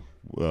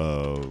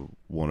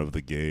 one of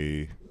the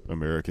gay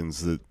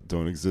Americans that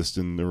don't exist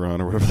in Iran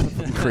or whatever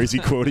the crazy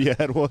quote he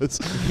had was.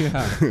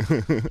 Yeah.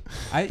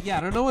 I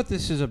don't know what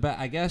this is about.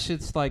 I guess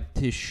it's like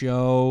to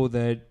show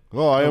that.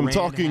 Oh, I am Iran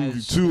talking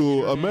has to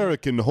internet.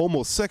 American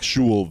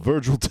homosexual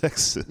Virgil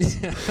Texas.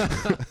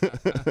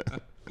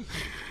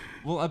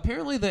 Well,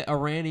 apparently the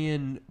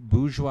Iranian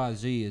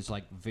bourgeoisie is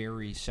like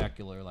very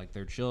secular. Like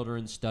their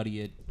children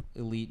study at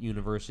elite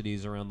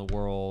universities around the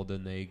world,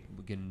 and they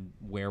can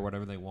wear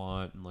whatever they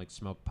want and like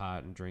smoke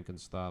pot and drink and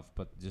stuff.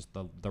 But just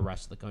the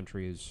rest of the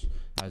country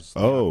has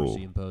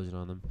theocracy imposed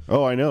on them.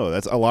 Oh, I know.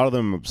 That's a lot of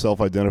them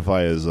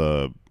self-identify as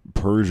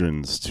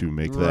Persians to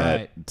make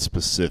that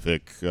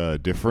specific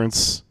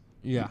difference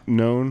Yeah.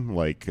 known,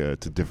 like to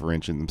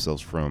differentiate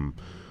themselves from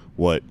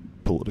what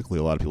politically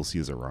a lot of people see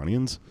as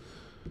Iranians.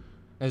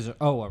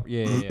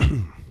 Yeah.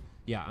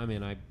 Yeah, I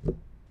mean,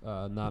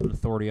 I'm not an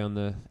authority on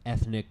the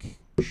ethnic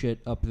shit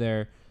up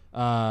there.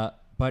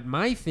 But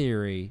my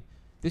theory,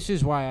 this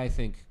is why I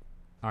think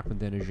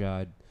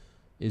Ahmadinejad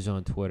is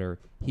on Twitter.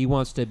 He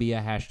wants to be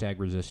a hashtag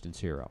resistance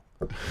hero,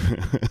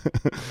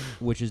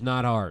 which is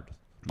not hard.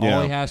 Yeah.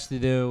 All he has to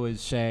do is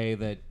say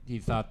that he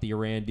thought the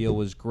Iran deal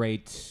was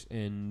great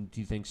and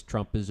he thinks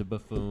Trump is a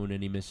buffoon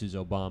and he misses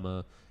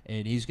Obama,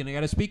 and he's going to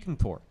get a speaking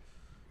tour.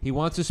 He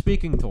wants a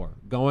speaking tour.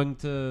 Going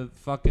to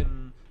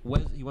fucking...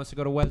 he wants to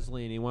go to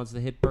Wesleyan. He wants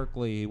to hit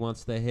Berkeley. He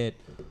wants to hit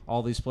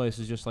all these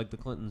places just like the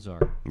Clintons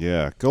are.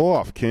 Yeah, go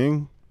off,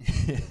 King.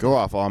 Go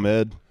off,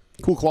 Ahmed.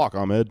 Cool clock,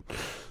 Ahmed.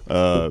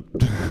 Go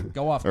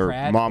off, Or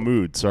Crad.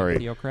 Mahmoud, sorry.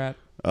 Theocrat.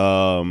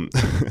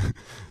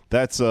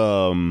 That's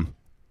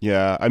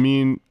yeah, I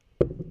mean,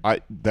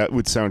 that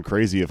would sound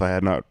crazy if I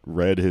had not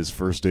read his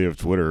first day of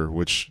Twitter,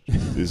 which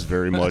is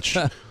very much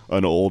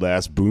an old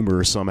ass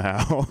boomer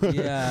somehow.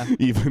 Yeah.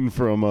 Even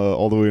from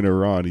all the way in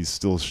Iran, he's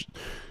still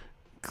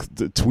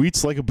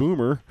tweets like a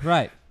boomer.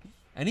 Right.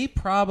 And he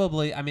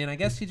probably, I mean, I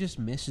guess he just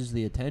misses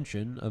the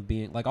attention of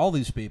being, like all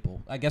these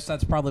people. I guess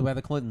that's probably why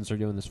the Clintons are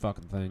doing this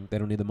fucking thing. They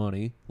don't need the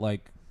money.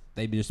 Like,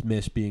 they just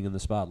miss being in the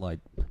spotlight.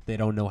 They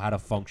don't know how to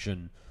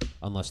function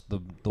unless the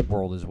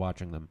world is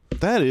watching them.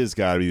 That is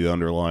got to be the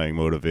underlying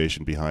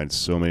motivation behind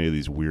so many of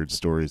these weird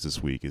stories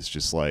this week. It's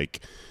just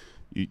like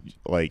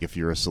if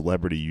you're a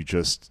celebrity, you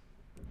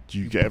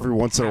every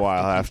once in a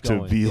while have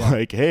to be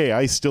like, hey,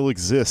 I still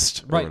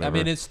exist. Right. Whatever. I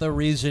mean, it's the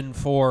reason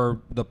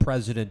for the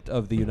president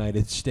of the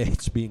United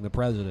States being the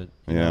president.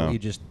 You know, Yeah. he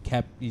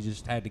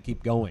just had to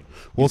keep going.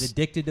 Well, He's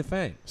addicted to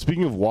fame.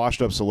 Speaking of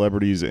washed up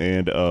celebrities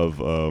and of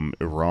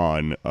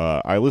Iran,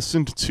 I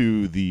listened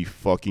to the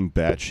fucking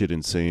batshit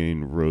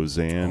insane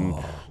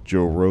Roseanne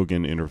Joe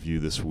Rogan interview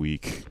this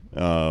week.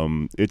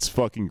 It's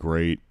fucking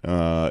great.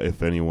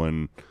 If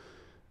anyone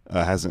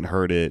hasn't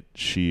heard it,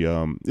 she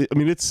I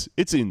mean it's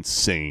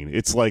insane.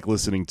 It's like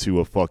listening to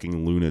a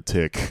fucking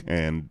lunatic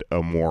and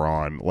a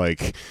moron.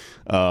 Like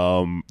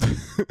I'm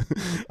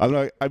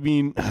not, I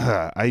mean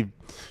I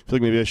feel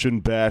like maybe I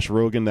shouldn't bash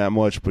Rogan that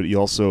much, but he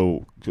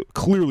also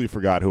clearly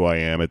forgot who I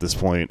am at this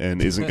point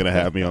and isn't going to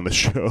have me on the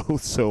show.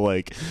 So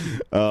like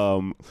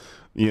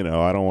you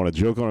know, I don't want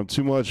to joke on him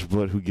too much,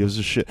 but who gives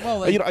a shit? Well,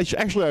 like, you know,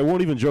 I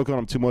won't even joke on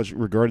him too much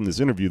regarding this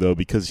interview, though,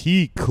 because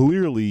he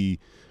clearly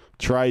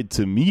tried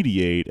to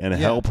mediate and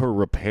help her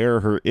repair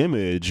her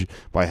image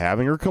by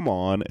having her come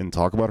on and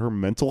talk about her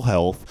mental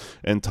health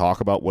and talk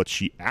about what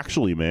she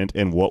actually meant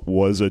and what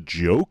was a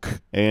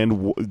joke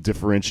and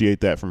differentiate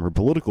that from her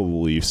political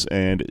beliefs.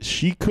 And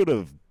she could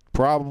have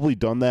probably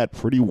done that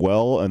pretty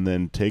well and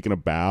then taken a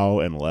bow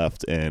and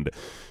left and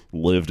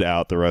lived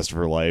out the rest of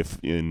her life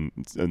in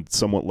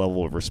somewhat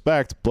level of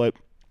respect, but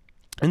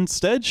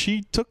instead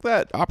she took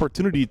that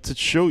opportunity to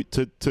show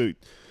to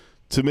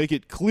make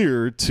it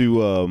clear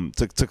to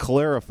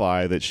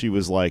clarify that she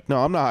was like,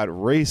 no, I'm not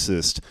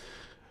racist.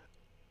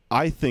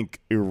 I think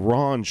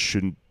Iran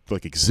shouldn't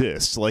like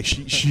exist. Like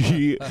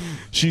she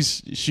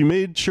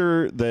made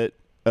sure that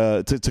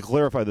to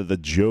clarify that the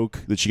joke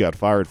that she got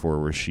fired for,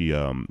 where she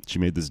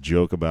made this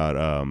joke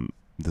about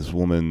this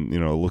woman, you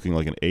know, looking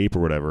like an ape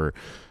or whatever.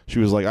 She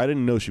was like, I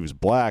didn't know she was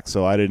black,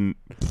 so I didn't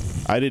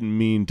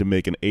mean to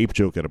make an ape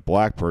joke at a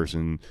black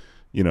person,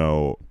 you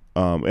know.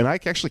 And I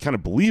actually kind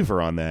of believe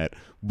her on that.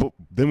 But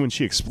then when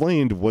she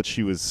explained what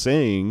she was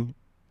saying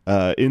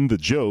in the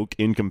joke,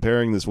 in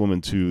comparing this woman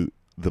to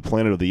the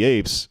Planet of the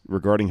Apes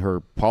regarding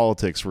her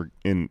politics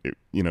regarding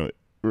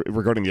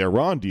the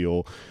Iran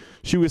deal,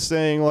 she was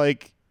saying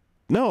like,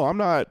 no, I'm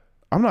not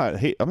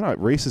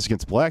racist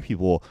against black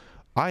people.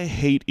 I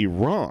hate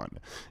Iran,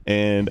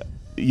 and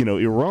you know,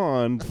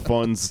 Iran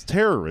funds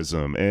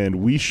terrorism, and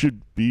we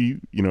should be,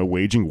 you know,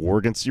 waging war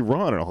against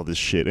Iran and all this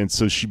shit. And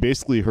so she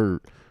basically her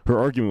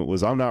argument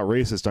was, I'm not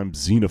racist, I'm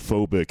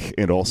xenophobic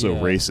and also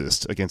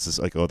racist against this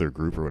like other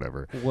group or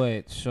whatever.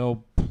 Wait,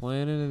 so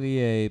Planet of the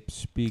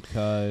Apes,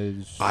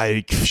 because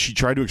she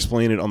tried to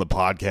explain it on the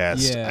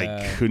podcast.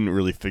 I couldn't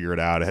really figure it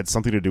out. It had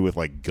something to do with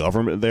like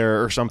government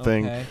there or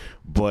something. Okay.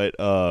 But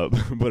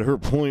her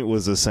point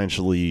was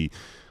essentially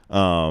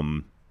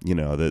you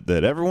know,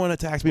 that everyone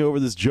attacked me over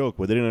this joke,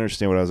 but they didn't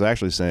understand what I was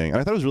actually saying. And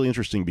I thought it was really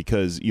interesting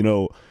because, you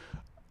know,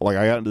 like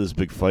I got into this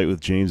big fight with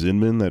James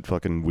Inman, that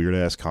fucking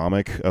weird-ass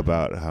comic,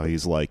 about how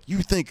he's like, you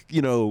think,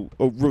 you know,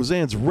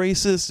 Roseanne's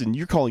racist and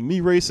you're calling me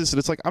racist. And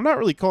it's like, I'm not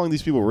really calling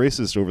these people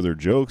racist over their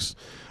jokes.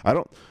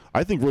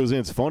 I think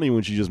Roseanne's funny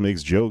when she just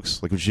makes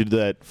jokes. Like when she did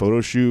that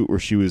photo shoot where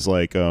she was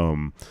like,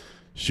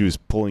 she was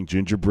pulling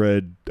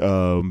gingerbread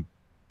children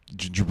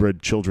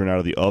out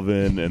of the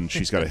oven and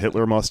she's got a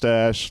Hitler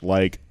mustache.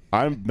 Like,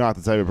 I'm not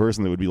the type of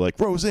person that would be like,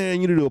 Roseanne,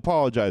 you need to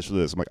apologize for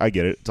this. I'm like, I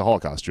get it. It's a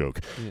Holocaust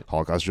joke. Yeah.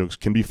 Holocaust jokes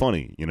can be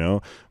funny, you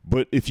know?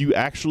 But if you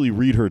actually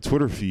read her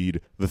Twitter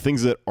feed, the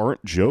things that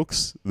aren't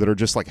jokes, that are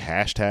just like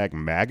hashtag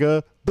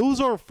MAGA,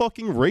 those are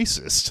fucking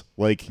racist.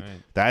 Like,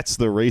 that's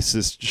the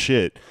racist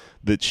shit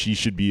that she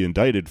should be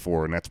indicted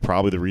for, and that's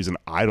probably the reason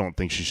I don't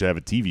think she should have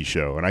a TV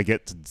show. And I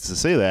get to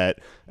say that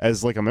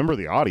as like a member of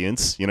the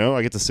audience, you know.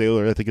 I get to say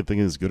whether I think a thing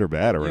is good or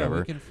bad or whatever.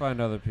 Yeah, we can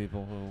find other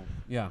people who,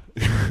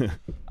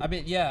 I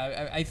mean,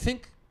 I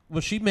think,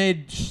 well, she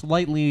made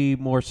slightly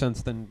more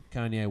sense than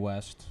Kanye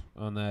West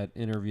on that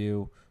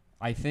interview.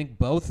 I think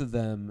both of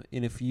them,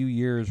 in a few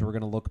years, we're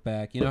going to look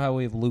back. You know how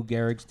we have Lou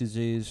Gehrig's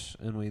disease,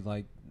 and we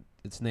like,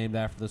 it's named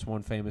after this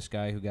one famous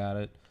guy who got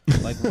it.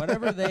 Like,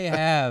 whatever they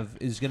have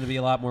is going to be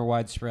a lot more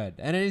widespread.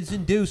 And it is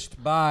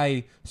induced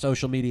by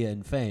social media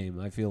and fame,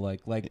 I feel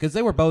like. Because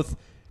they were both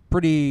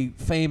pretty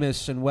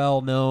famous and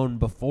well-known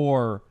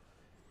before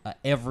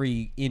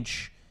every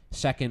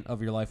second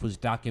of your life was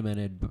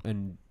documented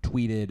and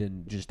tweeted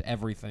and just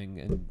everything.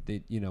 And,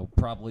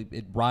 probably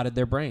it rotted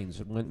their brains.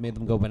 It made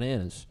them go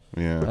bananas.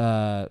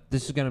 Yeah.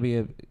 This is going to be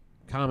a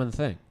common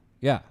thing.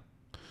 Yeah.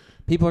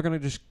 People are going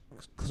to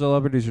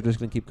celebrities are just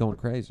going to keep going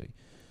crazy.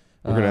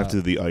 We're going to have to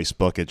do the ice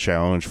bucket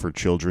challenge for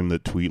children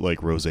that tweet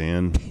like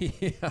Roseanne.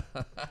 Yeah.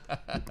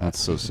 That's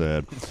so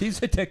sad.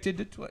 He's addicted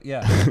to Twitter.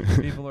 Yeah.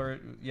 People are,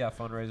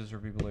 fundraisers for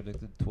people are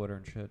addicted to Twitter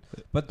and shit.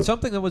 But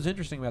something that was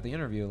interesting about the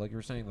interview, like you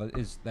were saying,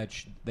 is that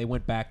they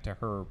went back to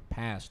her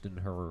past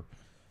and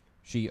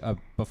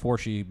before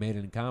she made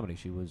it in comedy,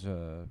 she was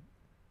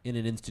in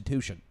an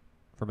institution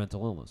for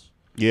mental illness.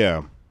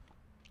 Yeah.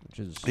 Which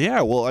is... Yeah,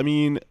 well, I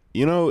mean,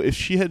 if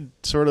she had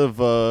sort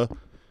of,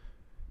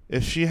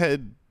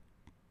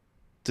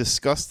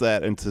 discuss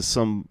that into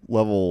some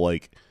level,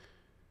 like,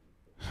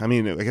 I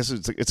mean, I guess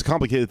it's a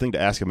complicated thing to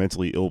ask a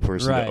mentally ill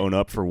person to own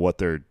up for what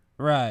they're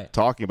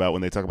talking about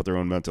when they talk about their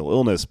own mental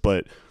illness,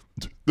 but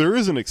there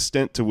is an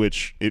extent to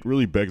which it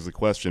really begs the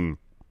question,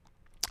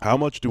 how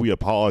much do we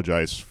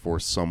apologize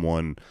for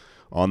someone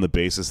on the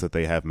basis that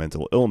they have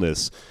mental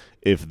illness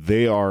if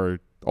they are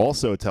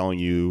also telling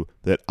you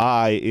that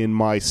I, in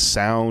my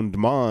sound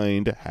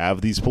mind,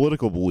 have these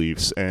political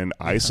beliefs and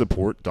I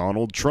support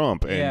Donald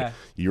Trump. And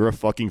you're a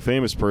fucking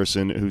famous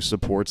person who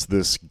supports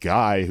this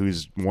guy who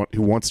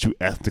wants to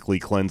ethnically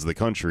cleanse the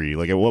country.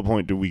 Like, at what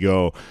point do we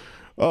go,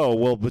 oh,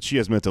 well, but she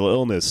has mental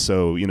illness,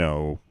 so, you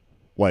know,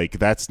 like,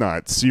 that's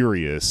not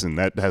serious and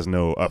that has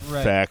no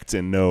effect,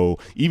 and no,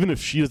 even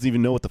if she doesn't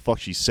even know what the fuck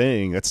she's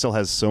saying, that still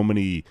has so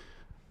many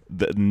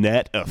the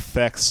net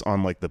effects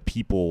on, like, the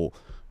people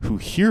who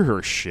hear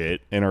her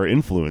shit and are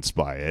influenced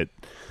by it,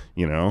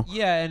 you know?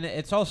 Yeah, and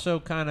it's also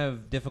kind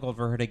of difficult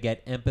for her to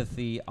get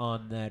empathy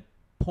on that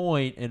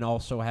point and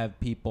also have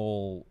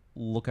people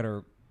look at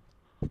her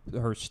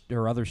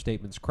other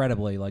statements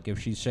credibly. Like, if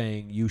she's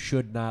saying, you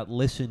should not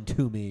listen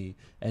to me,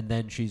 and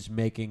then she's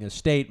making a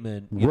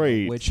statement,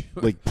 right, know, which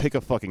like, pick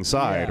a fucking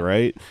side,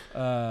 right?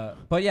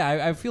 But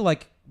yeah, I feel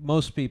like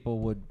most people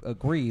would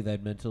agree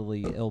that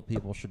mentally ill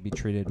people should be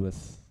treated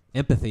with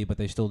empathy, but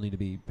they still need to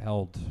be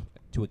held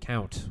to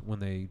account when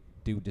they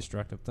do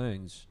destructive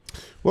things.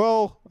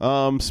 Well,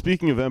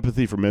 speaking of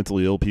empathy for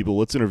mentally ill people,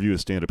 let's interview a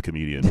stand-up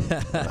comedian.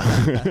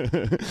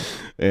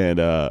 And,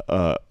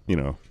 you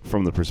know,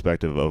 from the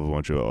perspective of a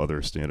bunch of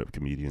other stand-up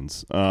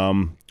comedians.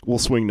 We'll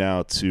swing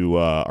now to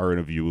our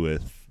interview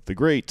with the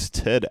great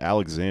Ted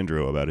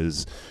Alexandro about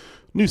his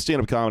new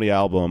stand-up comedy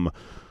album,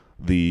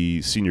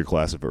 The Senior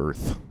Class of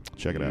Earth.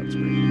 Check it out. It's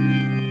great.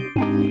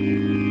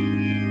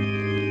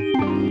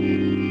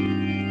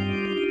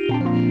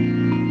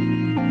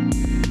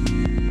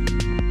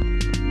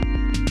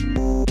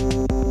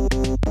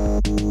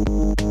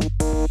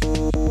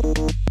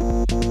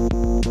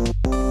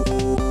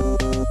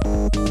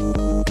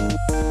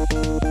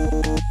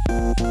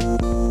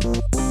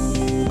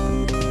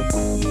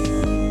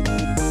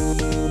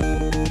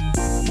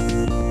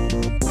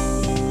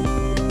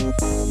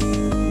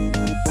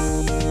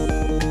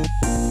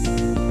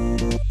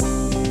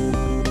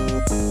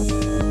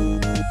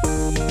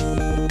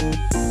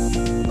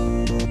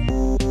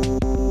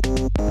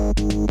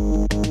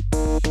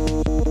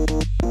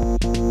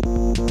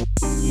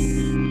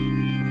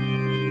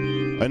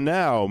 And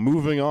now,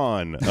 moving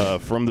on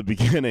from the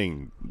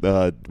beginning,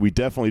 we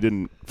definitely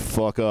didn't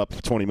fuck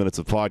up 20 minutes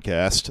of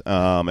podcast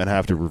and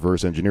have to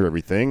reverse engineer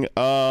everything.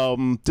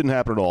 Didn't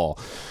happen at all.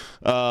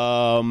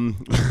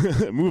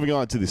 Moving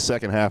on to the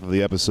second half of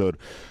the episode,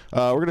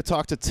 we're going to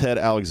talk to Ted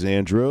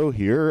Alexandro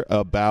here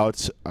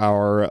about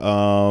our...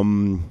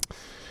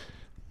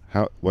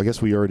 well, I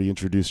guess we already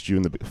introduced you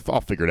in the...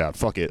 I'll figure it out.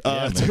 Fuck it.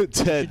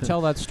 Ted,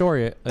 tell that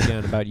story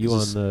again about you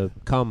on the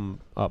Come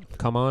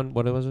On.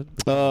 What was it?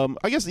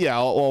 I guess, yeah,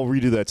 I'll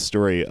redo that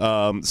story.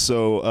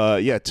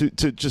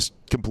 To just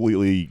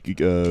completely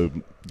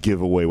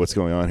give away what's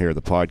going on here at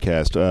the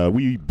podcast.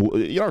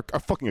 Our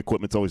fucking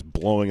equipment's always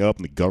blowing up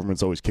and the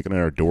government's always kicking in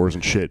our doors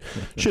and shit.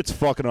 Shit's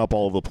fucking up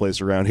all over the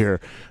place around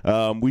here.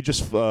 We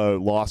just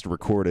lost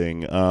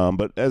recording,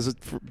 but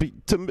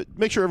to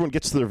make sure everyone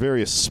gets to their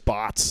various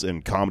spots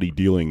and comedy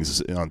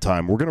dealings on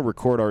time, we're going to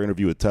record our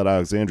interview with Ted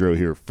Alexandro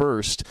here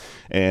first,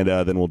 and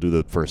then we'll do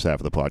the first half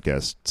of the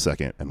podcast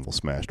second, and we'll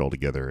smash it all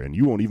together, and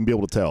you won't even be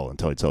able to tell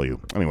until I tell you.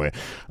 Anyway,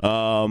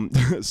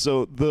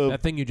 so that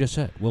thing you just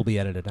said will be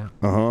edited out.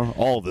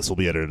 All of this will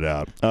be edited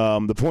out.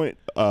 The point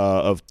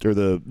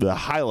the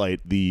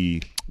highlight,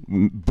 the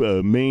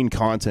main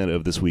content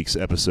of this week's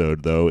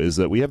episode, though, is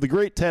that we have the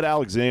great Ted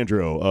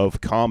Alexandro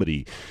of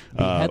comedy,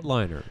 the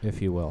headliner,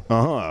 if you will.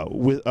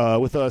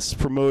 With us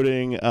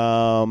promoting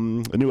a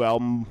new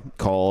album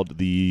called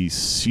The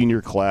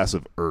Senior Class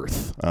of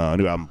Earth. A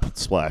new album /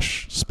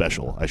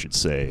 special, I should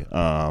say.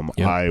 Yep.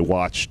 I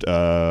watched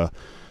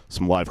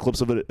some live clips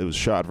of it. It was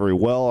shot very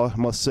well, I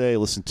must say.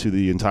 Listened to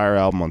the entire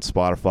album on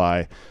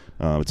Spotify.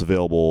 It's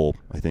available,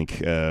 I think,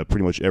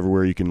 pretty much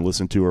everywhere you can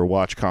listen to or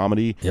watch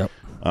comedy. Yep.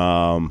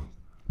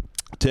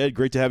 Ted,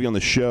 great to have you on the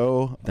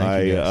show.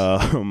 Thank you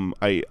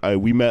guys.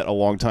 We met a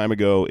long time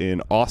ago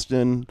in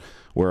Austin,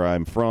 where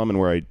I'm from and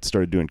where I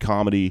started doing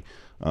comedy.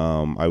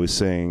 I was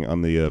saying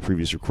on the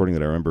previous recording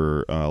that I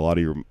remember a lot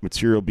of your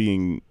material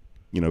being,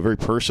 very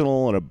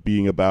personal and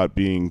being about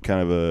being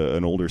kind of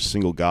an older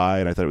single guy,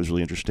 and I thought it was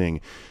really interesting.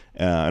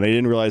 And I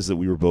didn't realize that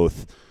we were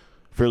both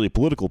fairly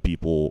political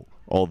people,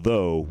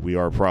 although we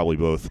are probably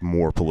both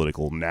more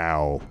political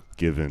now,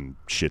 given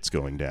shit's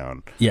going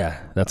down. Yeah,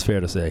 that's fair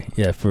to say.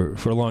 Yeah, for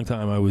a long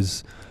time I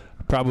was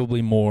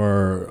probably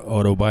more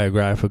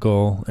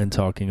autobiographical and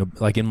talking,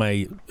 like in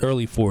my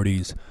early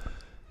 40s,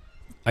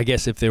 I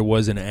guess if there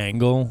was an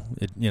angle,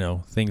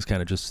 things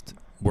kind of just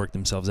work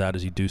themselves out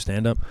as you do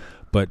stand-up.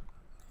 But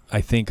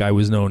I think I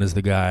was known as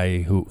the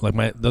guy who,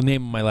 the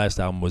name of my last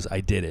album was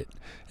I Did It.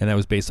 And that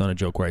was based on a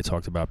joke where I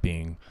talked about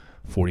being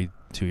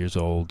 42 years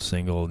old,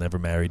 single, never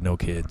married, no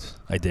kids.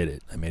 I did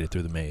it. I made it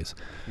through the maze.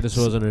 This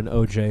wasn't an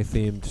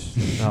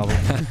OJ-themed album.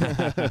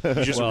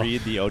 You just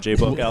read the OJ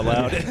book out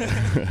loud?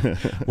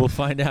 We'll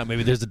find out.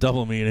 Maybe there's a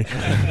double meaning.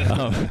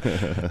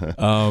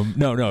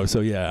 No. So,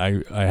 yeah,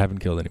 I haven't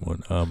killed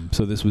anyone.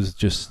 So this was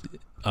just,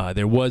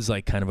 there was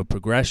like kind of a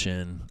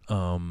progression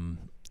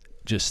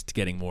just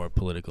getting more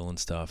political and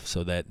stuff.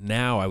 So that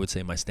now I would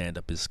say my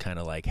stand-up is kind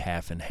of like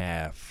half and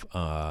half.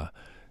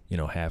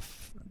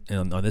 Half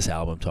on this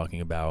album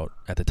talking about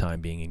at the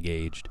time being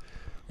engaged,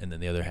 and then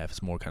the other half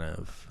is more kind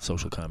of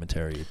social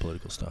commentary,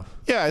 political stuff.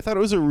 Yeah, I thought it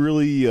was a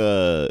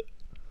really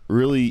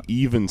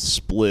even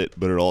split,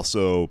 but it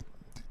also,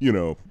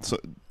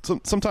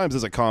 sometimes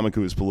as a comic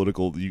who is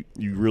political, you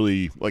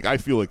really, like, I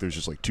feel like there's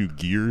just like two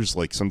gears.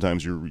 Like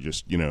sometimes you're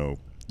just,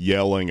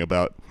 yelling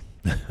about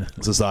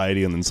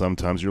society, and then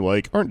sometimes you're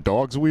like, aren't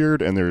dogs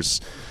weird? And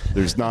there's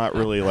not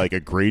really like a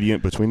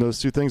gradient between those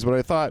two things. But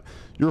I thought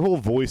your whole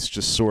voice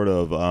just sort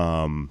of,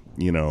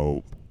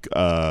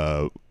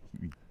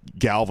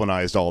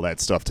 galvanized all that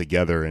stuff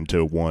together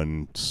into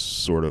one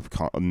sort of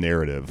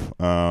narrative.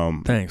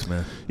 Thanks,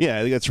 man. Yeah,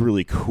 I think that's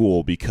really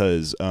cool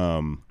because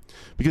we're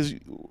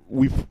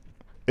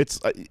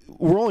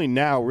only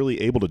now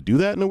really able to do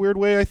that in a weird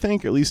way, I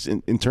think, at least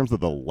in terms of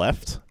the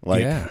left.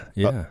 Like,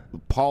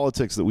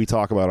 politics that we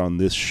talk about on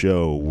this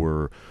show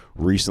were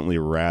recently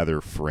rather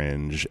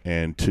fringe,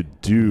 and to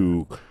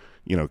do,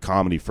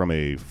 comedy from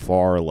a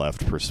far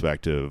left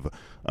perspective,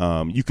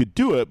 you could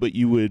do it, but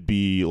you would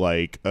be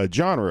like a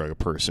genre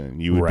person.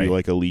 You would be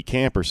like a Lee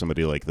Camp or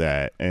somebody like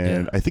that.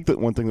 And I think that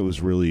one thing that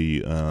was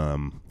really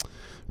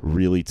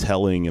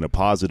telling in a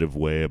positive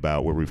way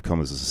about where we've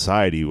come as a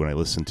society, when I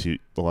listen to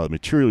a lot of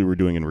material we're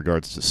doing in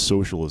regards to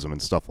socialism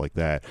and stuff like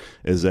that,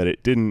 is that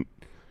it didn't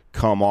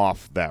come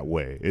off that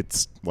way.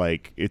 It's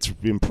like, it's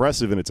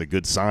impressive, and it's a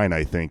good sign,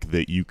 I think,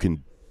 that you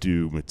can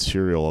do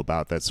material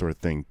about that sort of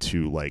thing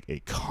to like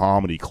a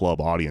comedy club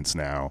audience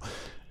now,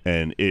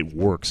 and it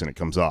works and it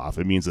comes off.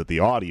 It means that the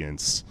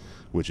audience,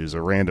 which is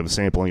a random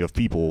sampling of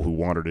people who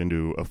wandered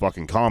into a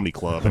fucking comedy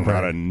club and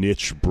got a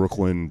niche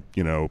Brooklyn,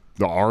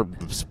 our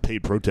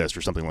paid protest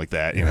or something like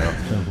that,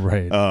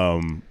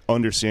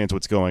 understands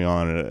what's going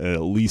on, and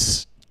at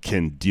least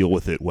can deal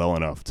with it well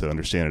enough to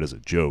understand it as a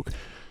joke.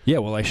 Yeah,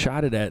 well, I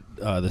shot it at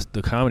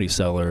the Comedy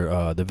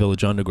Cellar, the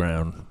Village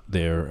Underground,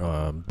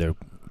 their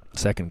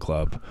second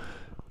club,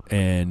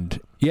 and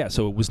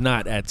so it was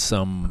not at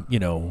some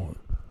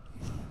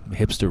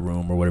hipster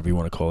room or whatever you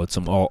want to call it,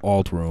 some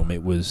alt room.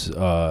 It was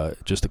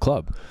just a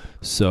club.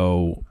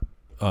 So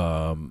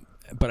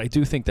but I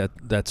do think that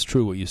that's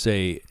true what you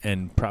say,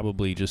 and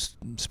probably, just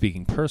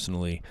speaking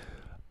personally,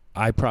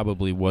 I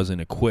probably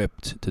wasn't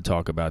equipped to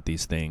talk about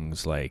these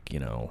things like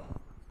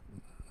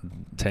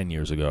 10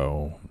 years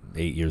ago,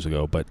 8 years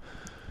ago, but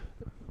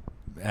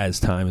as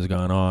time has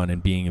gone on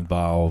and being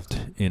involved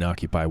in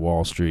Occupy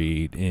Wall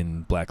Street,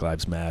 in Black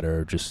Lives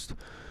Matter, just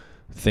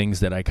things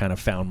that I kind of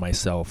found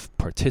myself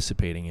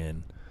participating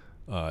in,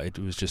 it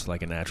was just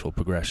like a natural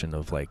progression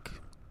of like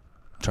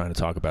trying to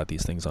talk about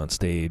these things on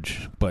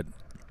stage, but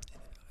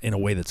in a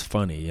way that's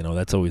funny.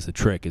 That's always the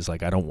trick, is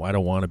like I don't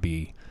want to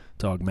be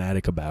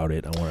dogmatic about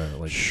it. I want to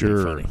like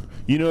be funny.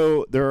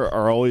 There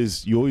are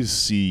always, you always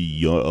see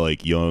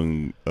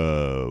young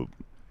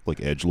like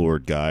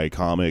edgelord guy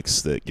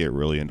comics that get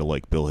really into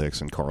like Bill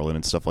Hicks and Carlin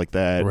and stuff like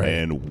that,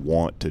 and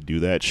want to do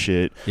that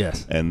shit.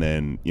 Yes. And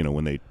then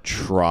when they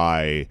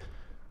try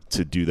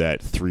to do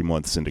that 3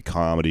 months into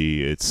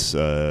comedy, it's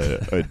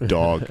a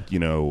dog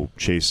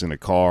chasing a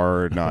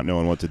car, not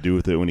knowing what to do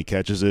with it when he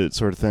catches it,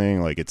 sort of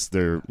thing. Like,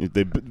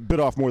 they bit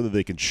off more than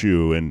they can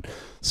chew. And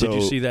so,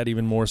 did you see that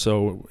even more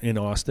so in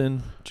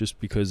Austin, just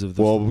because of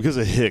because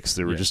of Hicks?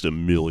 There were just a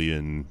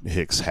million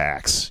Hicks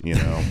hacks,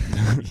 and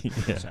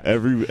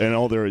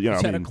all their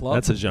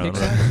that's a genre.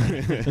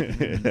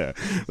 Yeah.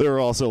 There were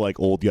also like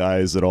old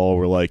guys that all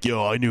were like,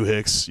 yo, I knew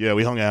Hicks, yeah,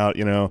 we hung out,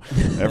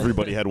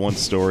 everybody had one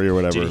story or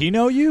whatever. Did he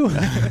know you?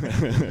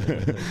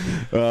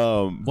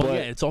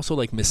 It's also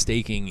like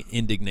mistaking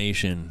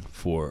indignation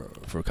for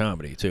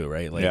comedy too,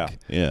 right? Like,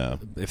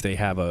 if they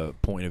have a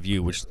point of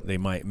view, which they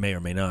may or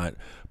may not,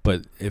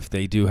 but if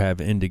they do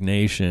have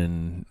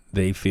indignation,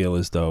 they feel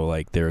as though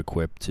like they're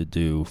equipped to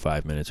do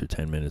 5 minutes or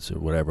 10 minutes or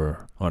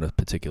whatever on a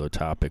particular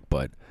topic.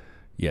 But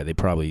they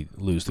probably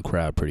lose the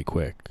crowd pretty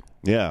quick.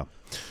 Yeah.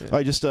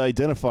 I just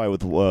identify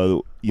with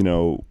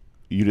you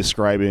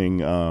describing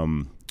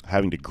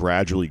having to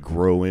gradually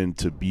grow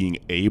into being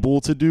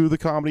able to do the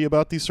comedy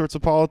about these sorts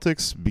of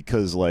politics,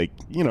 because like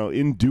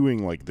in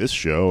doing like this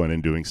show and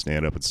in doing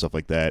stand-up and stuff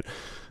like that,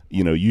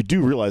 you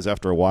do realize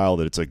after a while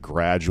that it's a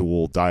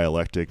gradual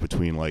dialectic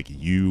between like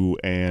you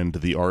and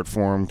the art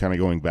form kind of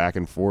going back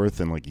and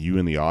forth, and like you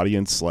and the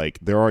audience. Like,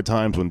 there are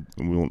times when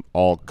we'll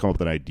all come up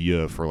with an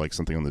idea for like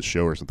something on the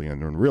show or something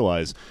and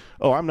realize,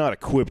 oh, I'm not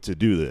equipped to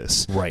do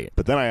this. Right.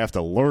 But then I have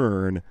to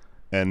learn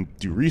and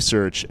do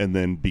research and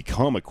then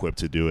become equipped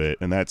to do it,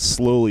 and that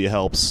slowly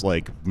helps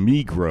like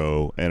me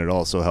grow, and it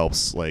also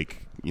helps like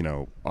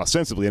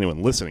ostensibly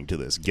anyone listening to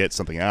this get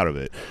something out of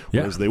it,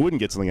 whereas they wouldn't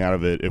get something out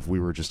of it if we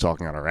were just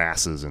talking on our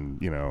asses and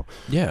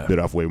bit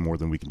off way more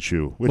than we can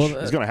chew, which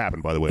is going to happen,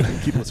 by the way.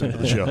 Keep listening to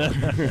the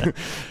show.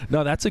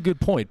 No, that's a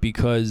good point,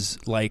 because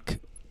like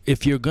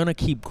if you're going to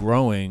keep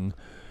growing,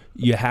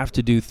 you have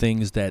to do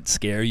things that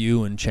scare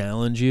you and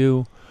challenge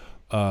you,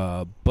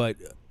 but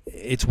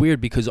it's weird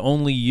because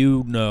only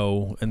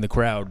and the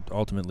crowd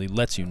ultimately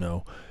lets you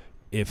know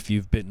if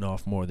you've bitten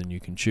off more than you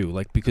can chew.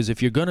 Like, because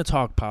if you're going to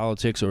talk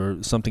politics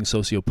or something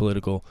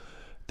socio-political,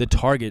 the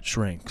target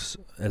shrinks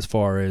as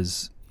far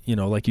as, you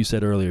know, like you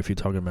said earlier, if you're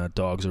talking about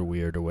dogs are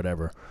weird or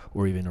whatever,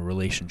 or even a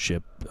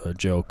relationship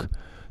joke,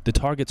 the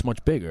target's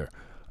much bigger.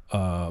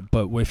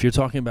 But if you're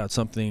talking about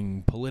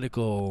something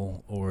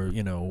political or,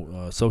 you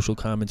know, social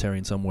commentary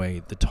in some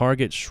way, the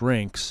target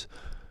shrinks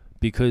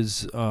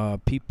because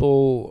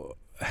people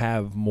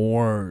have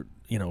more,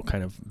 you know,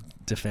 kind of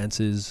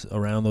defenses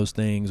around those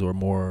things, or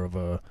more of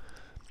a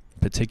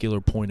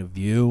particular point of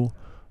view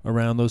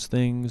around those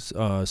things.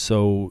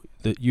 So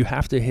that you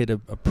have to hit a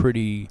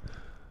pretty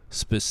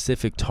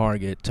specific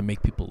target to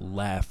make people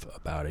laugh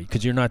about it,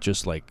 because you're not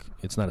just like,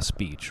 it's not a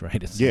speech,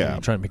 right? It's you're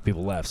trying to make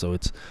people laugh. So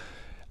it's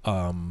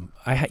I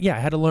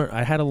had to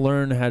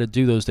learn how to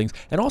do those things,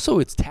 and also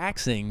it's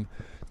taxing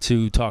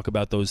to talk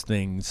about those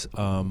things.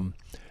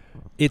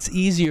 It's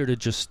easier to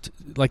just,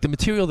 like, the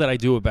material that I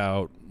do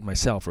about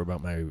myself or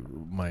about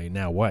my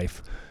now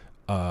wife,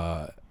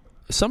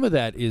 some of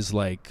that is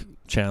like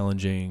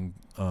challenging,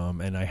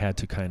 and I had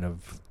to kind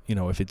of, you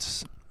know, if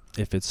it's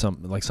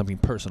something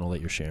personal that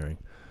you're sharing,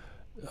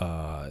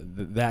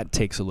 that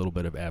takes a little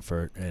bit of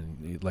effort,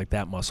 and like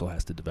that muscle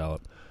has to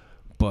develop.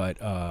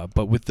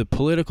 But with the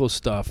political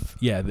stuff,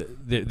 yeah,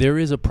 there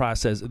is a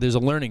process. There's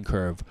a learning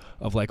curve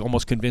of like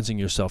almost convincing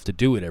yourself to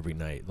do it every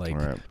night, like,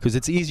 because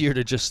it's easier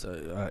to just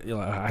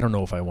I don't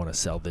know if I want to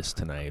sell this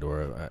tonight,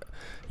 or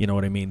you know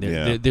what I mean.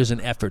 There's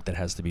an effort that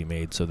has to be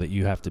made, so that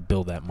you have to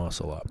build that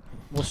muscle up.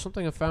 Well,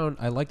 something I found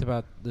I liked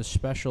about this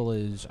special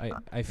is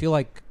I feel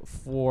like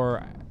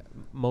for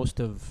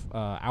most of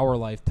our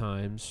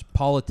lifetimes,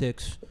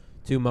 politics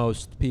to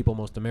most people,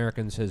 most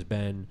Americans, has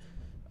been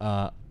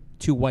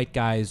two white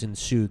guys in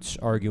suits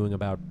arguing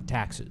about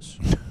taxes,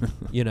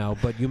 you know.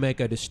 But you make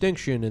a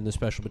distinction in the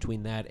special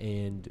between that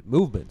and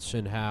movements,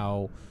 and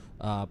how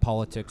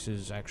politics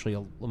is actually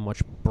a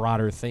much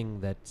broader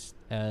thing that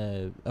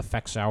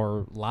affects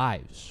our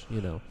lives, you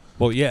know.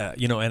 Well, yeah,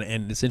 you know,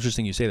 and it's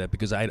interesting you say that,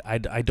 because I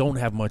don't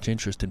have much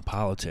interest in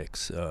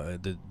politics.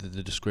 The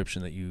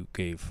description that you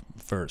gave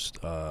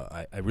first,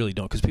 I really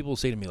don't, because people will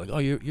say to me like, "Oh,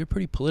 you're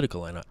pretty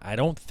political," and I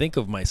don't think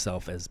of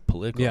myself as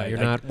political. Yeah, you're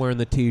not wearing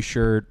the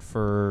T-shirt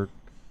for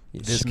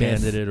this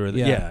Smith candidate or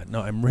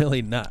no, I'm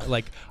really not.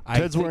 Like,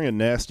 Ted's wearing a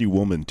nasty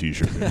woman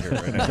T-shirt in here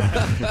right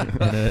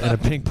now, and a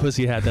pink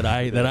pussy hat that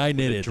I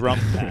knitted. Drum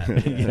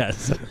hat.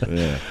 Yes.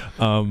 Yeah.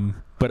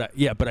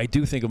 But I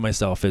do think of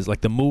myself as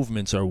like, the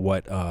movements are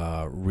what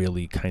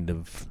really kind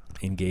of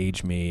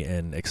engage me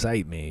and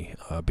excite me,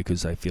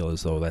 because I feel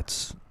as though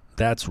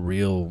that's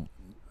real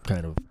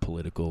kind of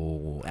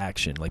political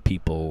action, like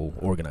people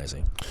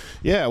organizing.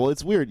 Yeah, well,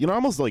 it's weird. You know,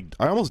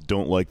 I almost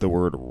don't like the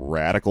word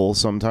radical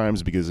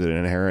sometimes, because it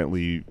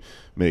inherently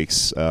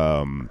makes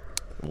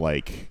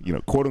like, you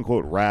know, quote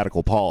unquote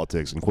radical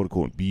politics and quote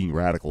unquote being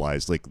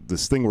radicalized, like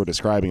this thing we're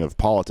describing of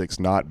politics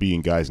not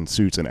being guys in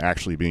suits and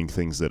actually being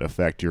things that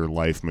affect your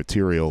life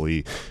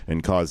materially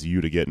and cause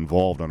you to get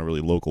involved on a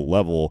really local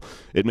level.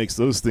 It makes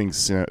those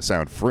things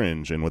sound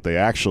fringe, and what they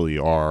actually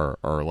are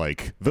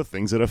like the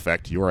things that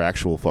affect your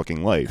actual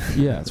fucking life.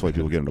 Yeah, that's why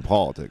people get into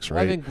politics,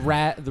 right? I think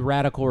the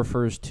radical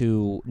refers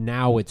to,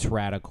 now it's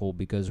radical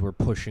because we're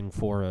pushing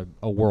for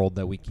a world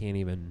that we can't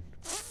even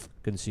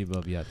conceive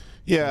of yet.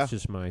 Yeah, it's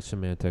just my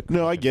semantic.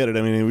 No, I get it.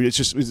 I mean, it's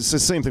the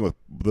same thing with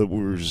we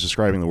were just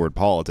describing the word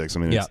politics. I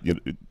mean,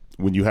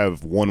 when you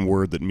have one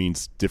word that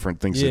means different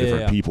things to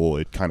different people,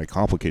 it kind of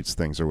complicates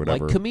things or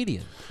whatever. Like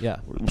comedian. Yeah.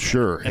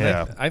 Sure. And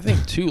yeah. I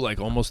think too, like,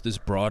 almost this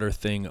broader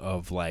thing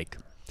of like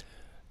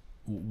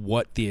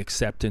what the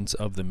acceptance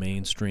of the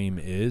mainstream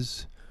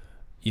is.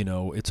 You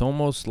know, it's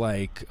almost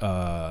like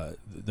the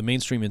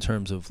mainstream in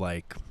terms of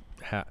like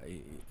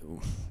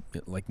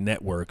like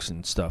networks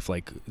and stuff.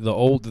 Like the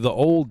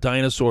old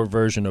dinosaur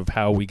version of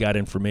how we got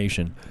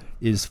information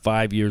is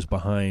 5 years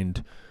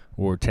behind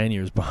or 10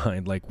 years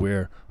behind, like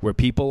where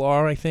people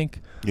are, I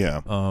think.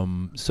 Yeah.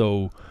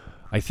 So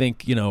I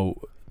think, you know,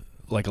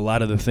 like a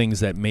lot of the things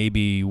that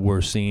maybe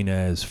were seen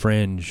as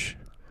fringe,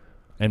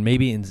 and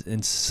maybe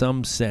in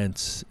some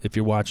sense, if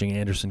you're watching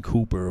Anderson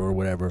Cooper or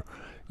whatever,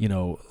 you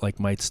know, like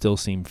might still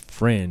seem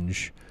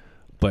fringe,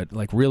 but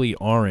like really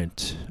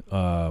aren't,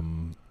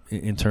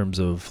 in terms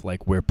of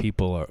like where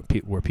people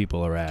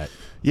are at.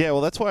 Yeah,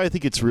 well, that's why I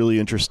think it's really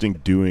interesting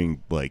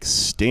doing like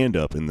stand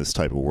up in this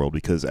type of world,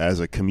 because as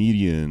a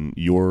comedian,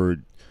 you're,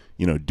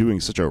 you know, doing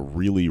such a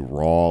really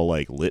raw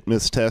like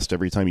litmus test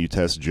every time you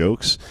test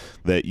jokes,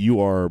 that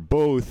you are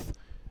both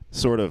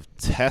sort of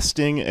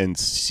testing and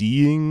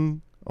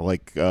seeing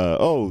like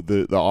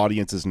the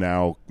audience is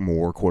now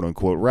more quote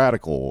unquote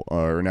radical,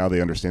 or now they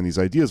understand these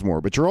ideas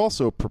more, but you're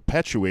also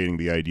perpetuating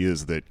the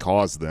ideas that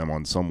cause them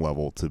on some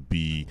level to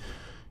be,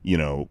 you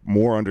know,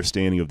 more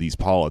understanding of these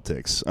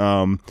politics.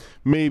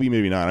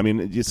 Maybe not. I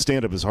mean,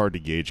 stand-up is hard to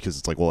gauge, because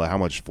it's like, well, how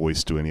much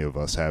voice do any of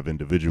us have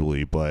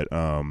individually? But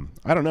I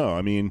don't know.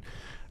 I mean,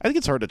 I think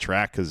it's hard to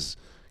track because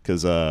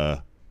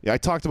Yeah, I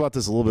talked about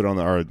this a little bit on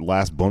our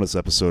last bonus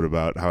episode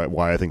about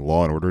why I think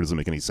Law and Order doesn't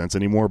make any sense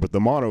anymore. But the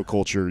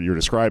monoculture you're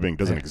describing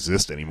doesn't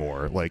exist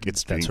anymore. Like,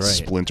 it's being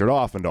splintered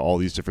off into all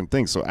these different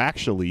things. So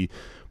actually,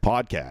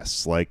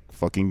 podcasts like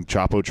fucking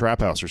Chapo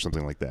Trap House or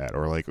something like that,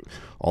 or like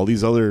all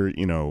these other,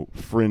 you know,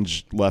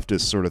 fringe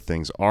leftist sort of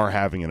things are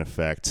having an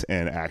effect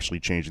and actually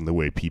changing the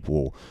way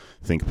people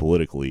think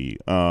politically.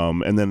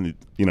 And then,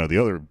 you know, the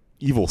other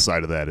evil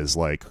side of that is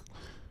like,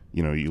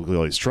 you know, you look at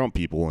all these Trump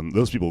people, and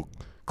those people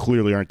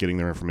clearly aren't getting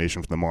their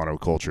information from the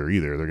monoculture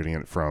either. They're getting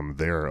it from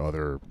their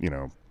other, you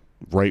know,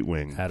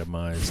 right-wing,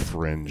 atomized,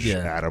 fringe,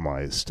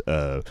 atomized,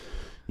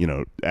 you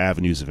know,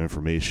 avenues of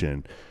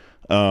information.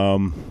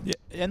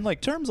 And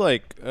like terms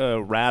like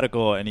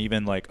radical and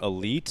even like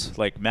elite,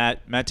 like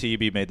Matt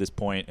Taibbi made this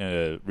point in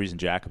a recent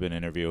Jacobin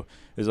interview,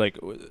 is like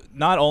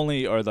not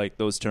only are like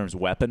those terms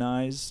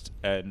weaponized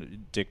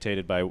and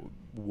dictated by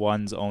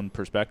one's own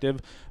perspective,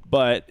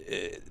 but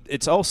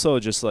it's also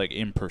just like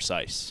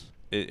imprecise.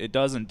 It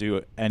doesn't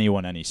do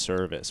anyone any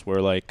service.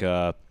 Where like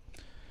I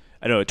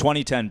don't know, in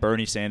 2010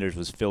 Bernie Sanders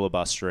was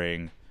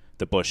filibustering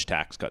the Bush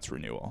tax cuts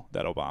renewal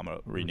that Obama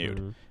renewed.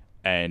 Mm-hmm.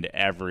 And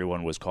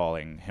everyone was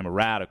calling him a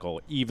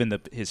radical. Even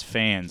his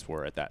fans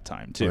were at that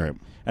time too, right.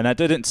 And that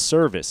didn't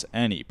service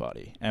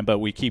anybody. But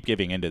we keep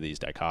giving into these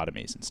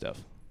dichotomies and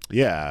stuff.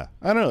 Yeah,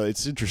 I don't know.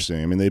 It's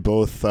interesting. I mean, they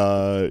both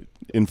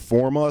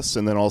inform us,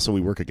 and then also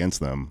we work against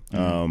them,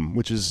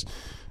 which is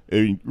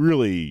a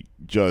really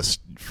just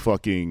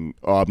fucking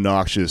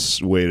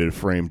obnoxious way to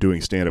frame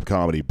doing stand-up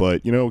comedy.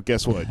 But you know,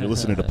 guess what? You're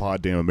listening to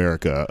Pod Damn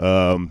America.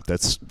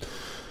 That's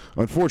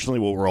unfortunately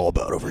what we're all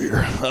about over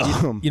here.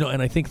 You know,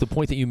 and I think the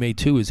point that you made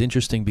too is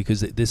interesting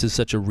because this is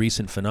such a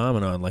recent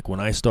phenomenon. Like when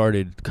I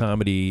started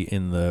comedy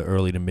in the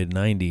early to mid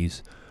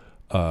 90s,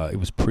 it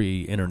was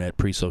pre-internet,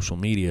 pre-social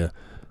media.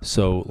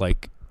 So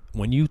like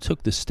when you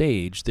took the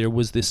stage, there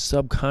was this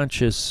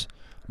subconscious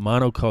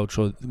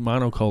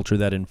monoculture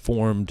that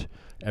informed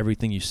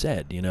everything you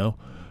said, you know?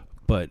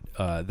 But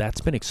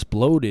that's been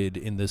exploded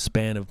in the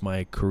span of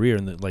my career,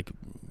 and like,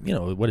 you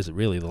know, what is it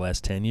really, the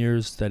last 10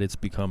 years that it's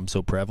become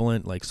so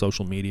prevalent, like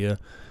social media?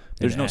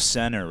 There's no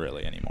center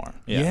really anymore.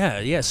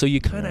 Yeah. So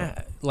you kind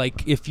of,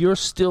 like, if you're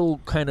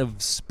still kind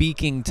of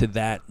speaking to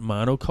that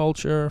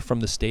monoculture from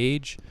the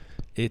stage,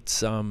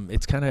 it's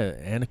kind of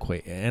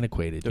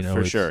antiquated, you know?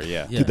 For sure,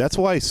 yeah. Dude, that's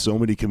why so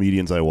many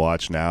comedians I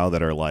watch now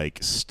that are, like,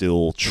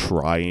 still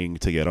trying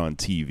to get on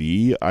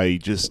TV,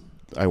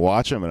 I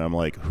watch them and I'm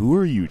like, who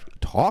are you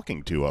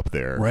talking to up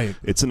there? Right.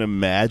 It's an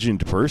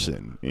imagined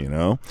person, you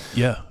know?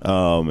 Yeah.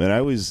 And it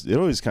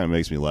always kind of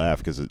makes me laugh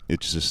because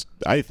it's just,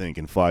 I think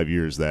in 5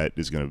 years that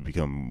is going to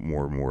become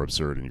more and more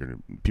absurd,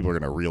 and people are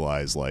going to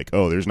realize like,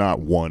 oh, there's not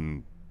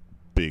one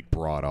big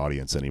broad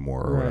audience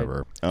anymore or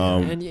whatever.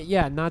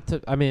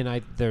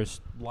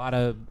 There's a lot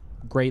of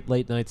great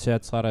late night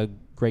sets, a lot of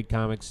great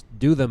comics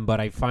do them, but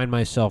I find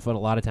myself a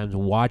lot of times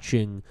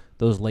watching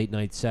those late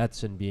night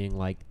sets and being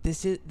like,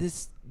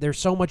 they're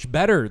so much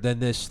better than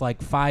this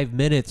like 5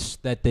 minutes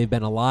that they've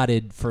been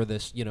allotted for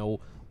this, you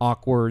know,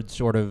 awkward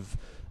sort of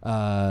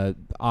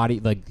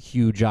like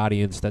huge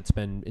audience that's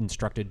been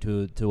instructed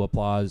to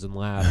applause and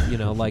laugh, you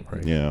know, like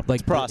yeah,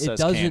 like process it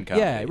doesn't,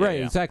 comedy.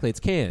 exactly,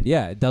 it's canned.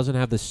 Yeah, it doesn't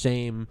have the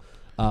same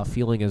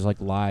feeling as like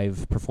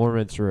live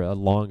performance or a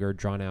longer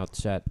drawn out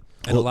set.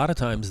 And a lot of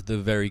times, the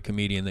very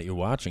comedian that you're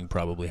watching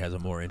probably has a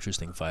more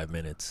interesting 5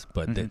 minutes,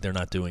 but they're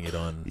not doing it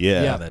on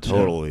that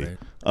totally.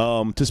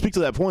 Show, right? To speak to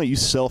that point, you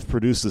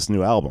self-produced this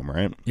new album,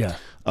 right? Yeah.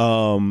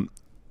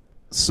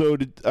 So,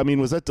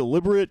 was that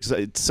deliberate? 'Cause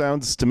it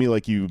sounds to me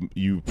like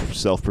you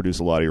self-produce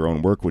a lot of your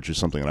own work, which is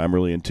something that I'm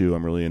really into.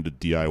 I'm really into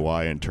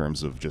DIY in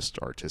terms of just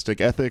artistic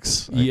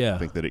ethics. I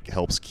think that it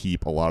helps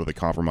keep a lot of the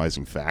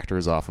compromising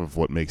factors off of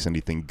what makes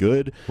anything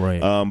good.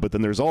 Right. But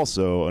then there's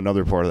also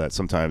another part of that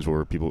sometimes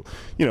where people,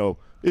 you know,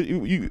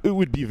 it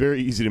would be very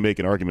easy to make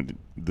an argument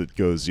that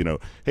goes, you know,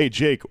 hey,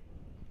 Jake,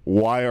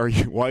 why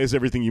is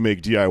everything you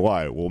make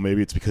DIY? Well,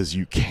 maybe it's because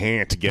you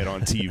can't get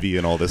on TV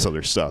and all this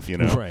other stuff, you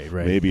know? Right.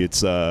 Maybe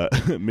it's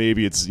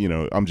you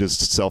know, I'm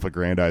just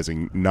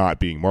self-aggrandizing not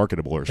being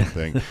marketable or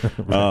something.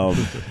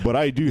 But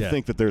I do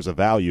think that there's a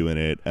value in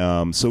it.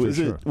 So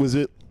was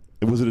it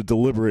a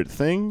deliberate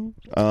thing?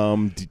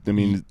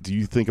 Do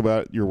you think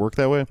about your work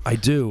that way? I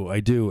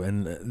do,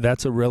 and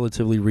that's a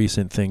relatively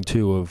recent thing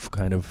too, of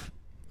kind of,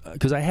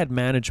 because I had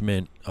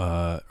management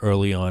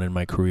early on in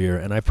my career,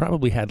 and I've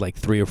probably had like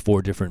 3 or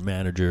 4 different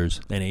managers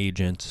and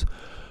agents,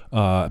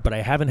 but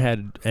I haven't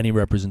had any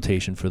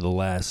representation for the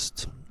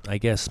last, I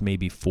guess,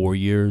 maybe 4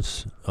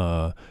 years.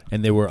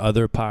 And there were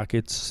other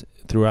pockets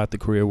throughout the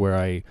career where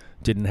I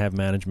didn't have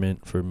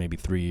management for maybe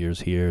 3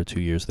 years here,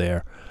 2 years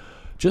there,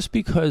 just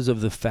because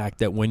of the fact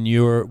that when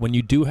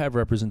you do have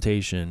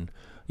representation,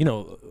 you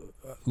know.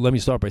 Let me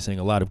start by saying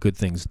a lot of good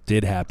things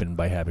did happen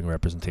by having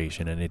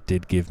representation, and it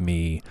did give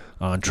me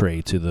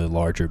entree to the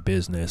larger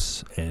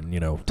business and, you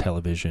know,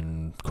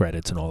 television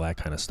credits and all that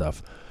kind of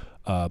stuff.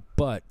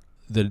 But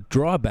the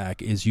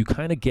drawback is you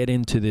kind of get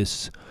into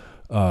this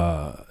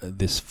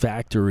this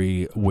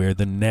factory where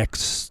the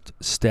next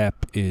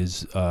step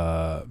is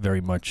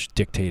very much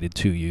dictated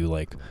to you,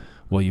 like,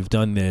 well, you've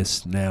done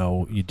this,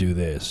 now you do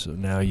this,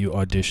 now you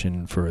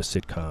audition for a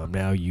sitcom,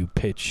 now you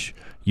pitch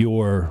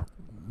your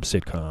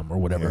sitcom or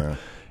whatever.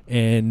 Yeah.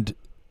 And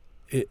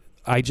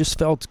I just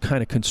felt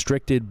kind of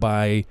constricted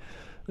by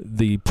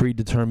the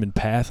predetermined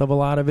path of a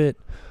lot of it.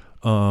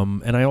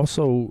 And I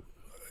also,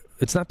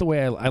 it's not the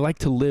way I like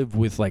to live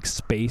with, like,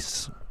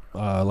 space,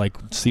 like,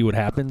 see what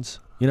happens,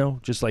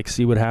 just like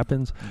see what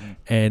happens. Mm-hmm.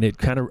 And it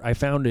kind of, I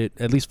found it,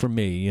 at least for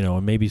me,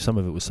 and maybe some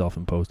of it was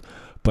self-imposed,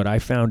 but I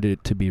found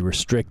it to be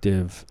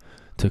restrictive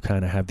to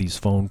kind of have these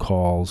phone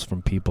calls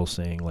from people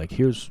saying, like,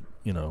 here's,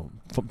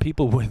 from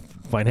people with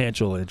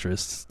financial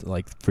interests,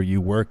 like for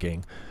you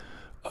working,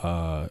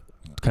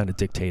 kind of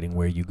dictating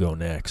where you go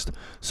next.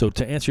 So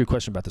to answer your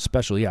question about the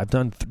special, yeah, I've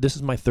done, this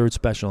is my third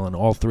special, and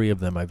all three of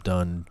them I've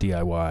done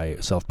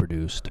DIY,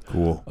 self-produced.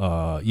 Cool.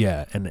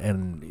 Yeah,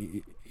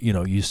 and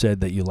you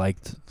said that you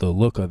liked the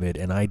look of it,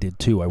 and I did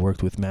too. I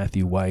worked with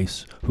Matthew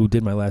Weiss, who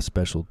did my last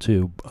special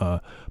too.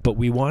 But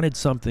we wanted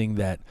something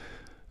that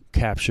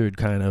captured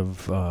kind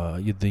of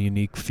the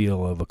unique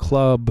feel of a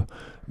club,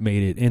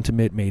 made it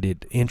intimate, made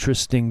it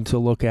interesting to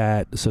look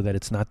at, so that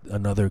it's not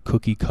another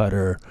cookie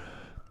cutter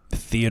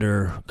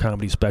theater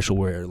comedy special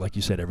where, like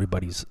you said,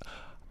 everybody's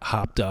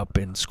hopped up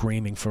and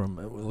screaming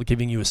from,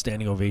 giving you a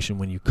standing ovation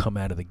when you come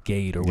out of the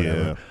gate or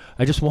whatever. Yeah.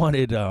 I just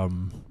wanted, I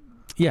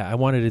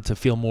wanted it to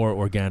feel more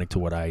organic to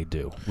what I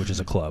do, which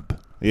is a club.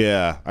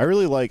 Yeah, I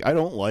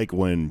don't like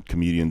when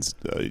comedians,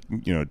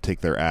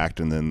 take their act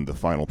and then the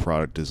final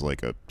product is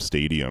like a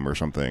stadium or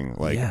something.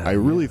 Like, yeah, I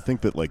really think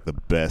that, like, the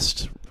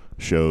best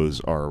shows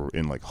are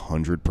in, like,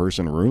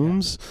 100-person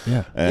rooms.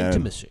 Yeah,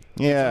 intimacy.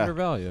 Yeah, it's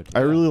undervalued.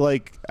 I really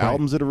like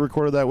albums that are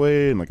recorded that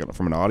way, and, like,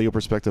 from an audio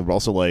perspective, but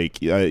also, like,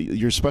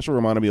 your special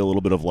reminded me a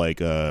little bit of,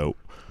 like,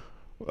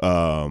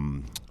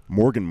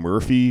 Morgan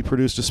Murphy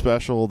produced a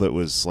special that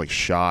was, like,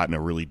 shot in a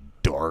really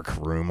dark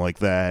room like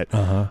that.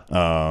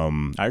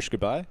 Irish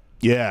Goodbye?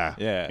 Yeah.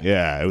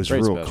 It was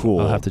real special. Cool.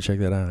 I'll have to check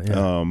that out.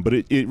 Yeah. But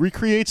it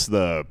recreates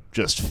the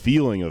just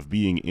feeling of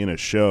being in a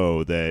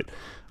show that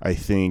I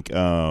think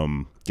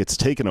gets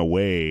taken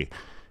away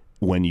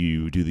when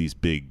you do these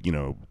big,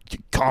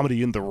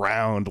 comedy in the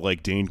round,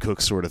 like Dane Cook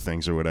sort of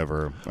things or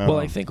whatever. Well,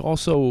 I think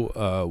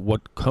also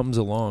what comes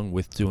along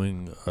with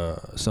doing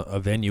a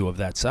venue of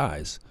that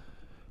size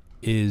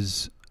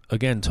is,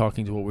 again,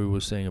 talking to what we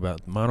were saying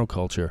about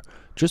monoculture,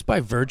 just by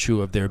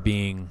virtue of there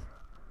being,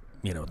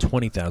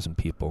 20,000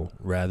 people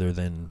rather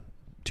than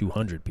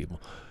 200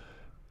 people,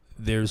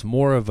 there's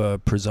more of a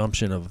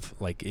presumption of,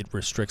 like, it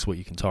restricts what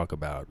you can talk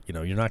about.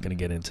 You're not going to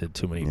get into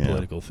too many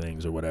political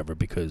things or whatever,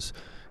 because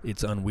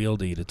it's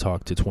unwieldy to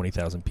talk to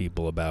 20,000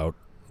 people about,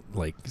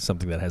 like,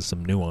 something that has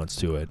some nuance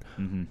to it.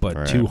 Mm-hmm.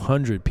 But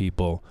 200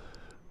 people,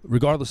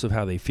 regardless of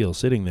how they feel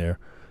sitting there,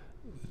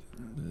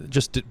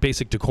 just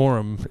basic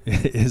decorum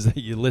is that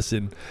you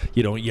listen,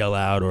 you don't yell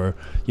out, or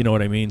you know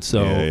what I mean.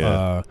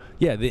 So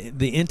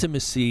the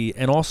intimacy,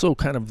 and also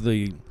kind of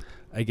the,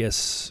 I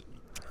guess,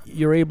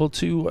 you're able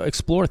to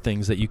explore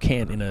things that you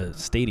can't in a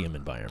stadium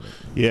environment.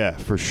 Yeah,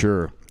 for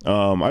sure. I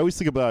always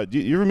think about,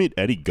 you ever meet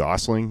Eddie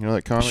Gosling? You know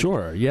that comic?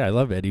 Sure. Yeah, I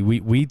love Eddie.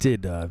 We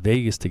did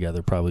Vegas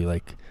together probably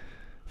like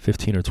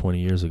 15 or 20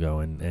 years ago,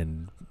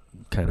 and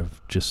kind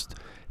of just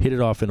hit it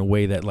off in a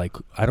way that, like,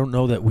 I don't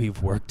know that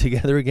we've worked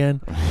together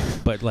again,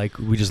 but, like,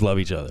 we just love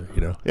each other,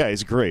 Yeah,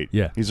 he's great.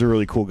 Yeah. He's a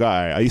really cool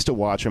guy. I used to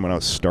watch him when I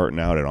was starting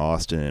out in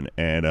Austin,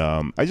 and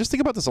I just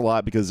think about this a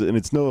lot because, and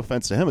it's no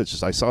offense to him, it's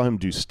just I saw him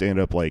do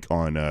stand-up, like,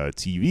 on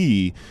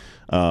TV,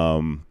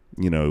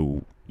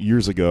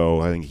 years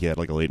ago. I think he had,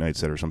 like, a late-night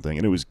set or something,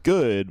 and it was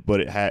good,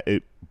 but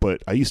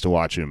but I used to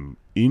watch him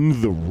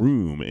in the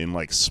room in,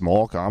 like,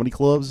 small comedy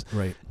clubs,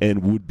 right,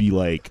 and would be,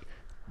 like,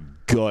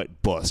 gut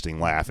busting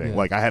laughing. Yeah.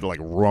 Like, I had to,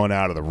 like, run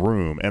out of the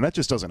room, and that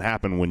just doesn't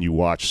happen when you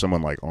watch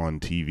someone, like, on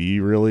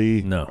TV,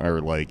 really. No. Or,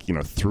 like,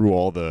 through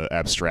all the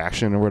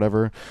abstraction or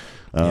whatever.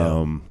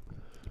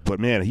 But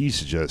man,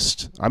 he's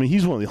just,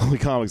 he's one of the only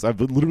comics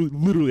I've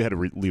literally had to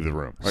leave the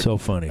room. Like, so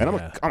funny. And I'm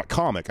a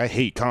comic. I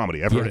hate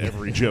comedy. I've heard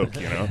every joke,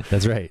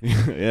 That's right.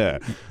 Yeah.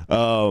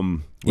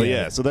 But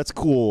yeah, so that's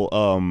cool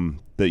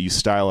that you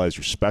stylize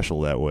your special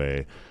that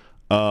way.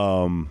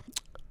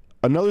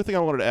 Another thing I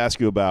wanted to ask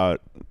you about,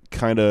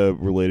 kind of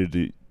related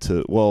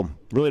to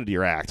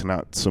your act,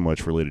 not so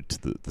much related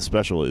to the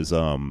special, is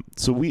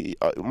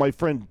my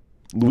friend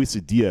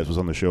Luisa Diaz was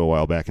on the show a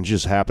while back, and she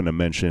just happened to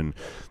mention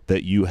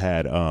that you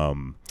had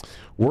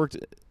worked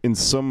in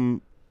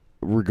some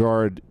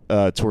regard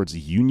towards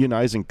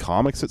unionizing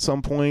comics at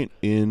some point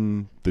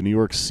in the New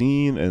York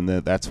scene, and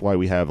that's why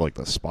we have, like,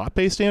 the spot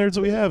pay standards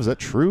that we have. Is that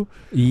true?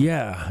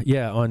 Yeah.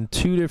 On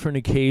 2 different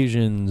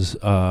occasions,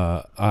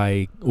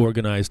 I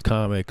organized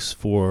comics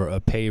for a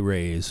pay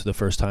raise. The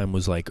first time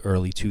was, like,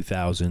 early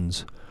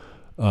 2000s.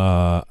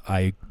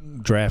 I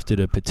drafted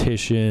a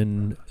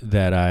petition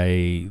that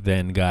I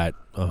then got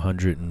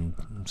 100 and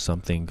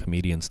something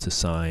comedians to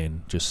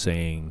sign, just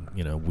saying,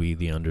 we,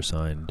 the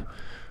undersigned,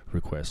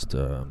 request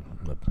a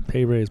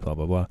pay raise, blah,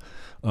 blah, blah.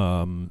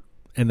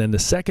 And then the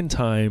second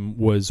time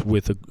was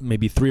with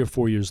maybe 3 or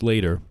 4 years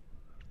later,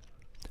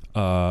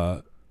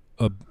 a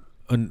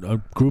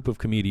group of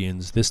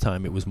comedians. This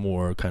time it was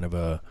more kind of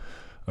a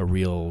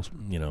real,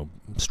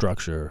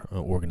 structure,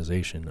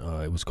 organization.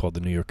 It was called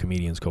the New York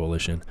Comedians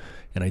Coalition,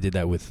 and I did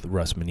that with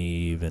Russ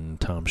Maneve and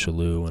Tom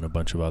Shalhoub and a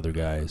bunch of other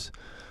guys.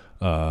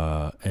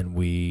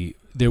 And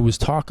there was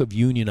talk of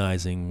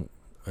unionizing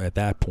at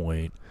that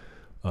point.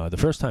 The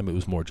first time it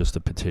was more just a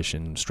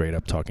petition, straight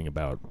up talking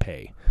about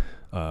pay.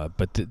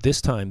 But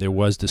this time there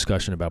was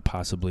discussion about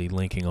possibly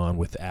linking on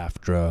with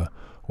AFTRA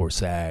or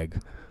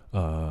SAG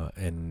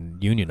and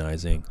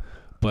unionizing.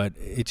 But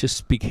it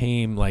just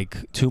became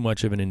like too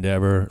much of an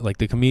endeavor. Like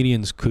the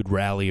comedians could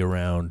rally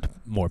around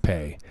more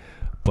pay,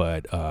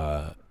 but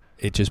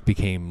it just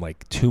became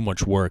like too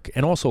much work.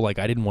 And also, like,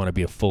 I didn't want to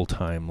be a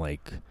full-time,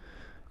 like,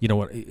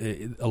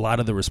 a lot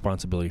of the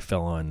responsibility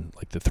fell on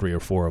like the 3 or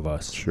 4 of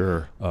us.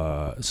 Sure.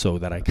 So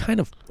that I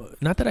kind of,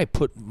 not that I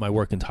put my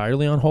work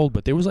entirely on hold,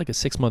 but there was like a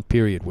 6-month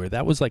period where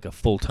that was like a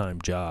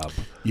full-time job.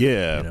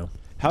 Yeah.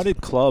 How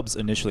did clubs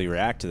initially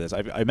react to this?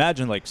 I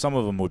imagine like some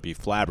of them would be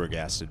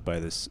flabbergasted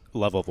by this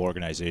level of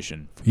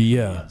organization.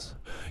 Yeah,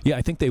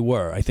 I think they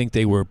were. I think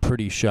they were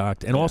pretty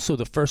shocked. And also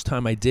the first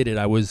time I did it,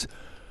 I was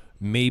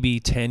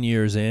maybe 10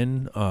 years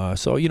in.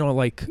 So,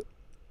 like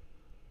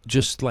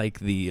just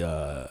like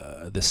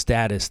the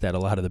status that a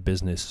lot of the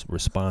business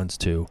responds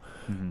to,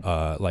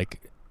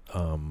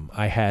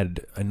 I had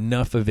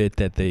enough of it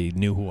that they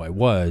knew who I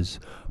was,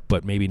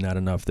 but maybe not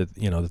enough that,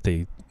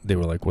 that they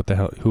were like, what the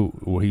hell,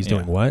 he's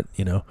doing what,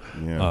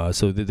 Yeah.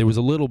 So there was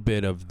a little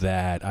bit of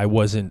that. I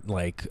wasn't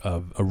like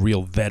a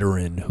real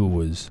veteran who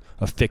was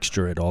a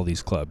fixture at all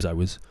these clubs. I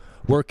was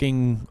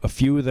working a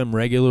few of them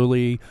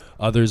regularly.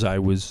 Others I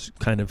was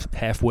kind of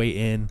halfway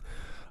in.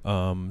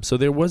 So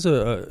there was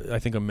I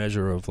think a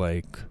measure of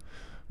like,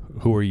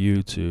 who are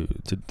you to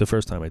the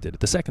first time I did it.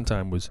 The second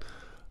time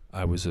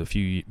I was a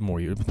few more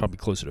years, probably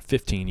closer to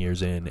 15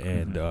 years in,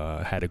 and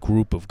had a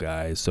group of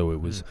guys, so it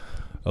was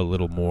a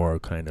little more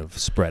kind of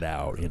spread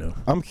out,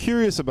 I'm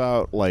curious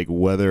about like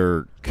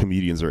whether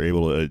comedians are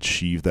able to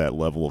achieve that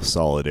level of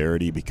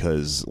solidarity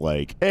because,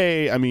 like,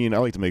 I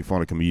like to make fun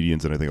of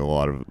comedians, and I think a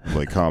lot of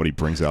like comedy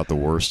brings out the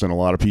worst in a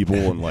lot of people,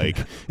 and like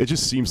it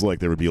just seems like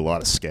there would be a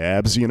lot of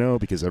scabs,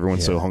 because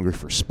everyone's so hungry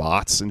for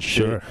spots and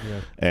shit. Sure.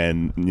 Yeah.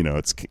 And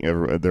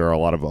there are a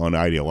lot of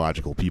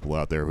unideological people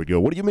out there who go,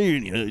 "What do you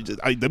mean?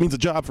 That means a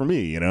job for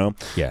me,"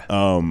 Yeah.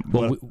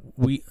 Well,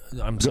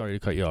 I'm sorry to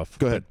cut you off.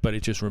 Go ahead. But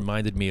it just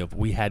reminded me of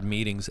we had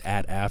meetings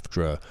at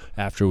AFTRA.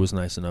 AFTRA was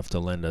nice enough to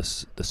lend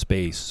us the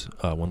space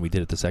when we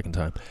did it the second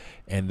time,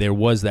 and there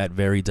was that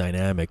very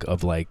dynamic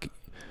of like,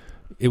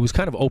 it was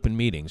kind of open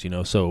meetings,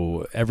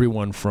 so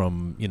everyone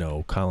from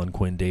Colin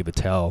Quinn, Dave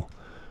Attell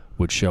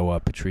would show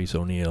up, Patrice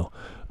O'Neill,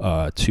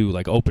 to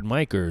like open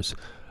micers.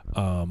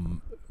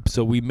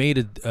 So we made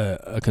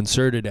a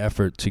concerted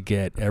effort to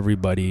get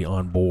everybody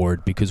on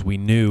board because we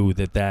knew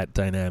that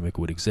dynamic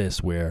would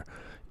exist where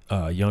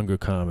younger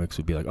comics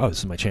would be like, oh, this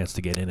is my chance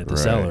to get in at the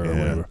cellar or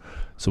whatever.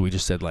 So we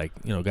just said, like,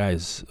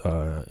 guys,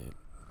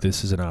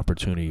 this is an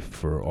opportunity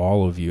for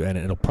all of you, and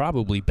it'll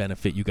probably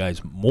benefit you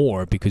guys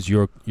more because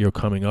you're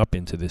coming up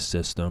into this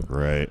system.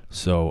 Right.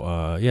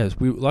 So, yes,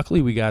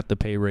 luckily we got the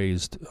pay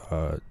raised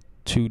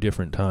 2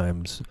 different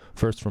times.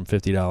 First from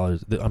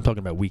 $50. I'm talking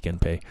about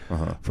weekend pay.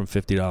 From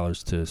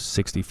 $50 to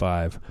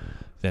 $65.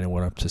 Then it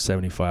went up to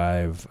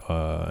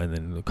 $75, and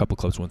then a couple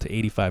clubs went to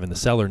 $85, and the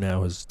cellar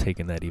now has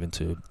taken that even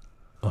to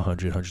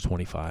 $100,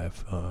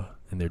 $125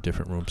 in their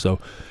different rooms. So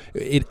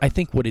I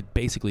think what it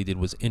basically did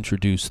was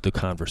introduce the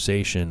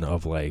conversation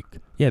of like,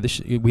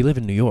 we live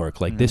in New York.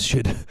 Like this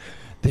should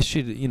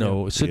shouldn't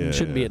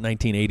be at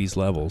 1980s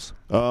levels.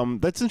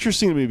 That's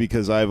interesting to me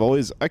because I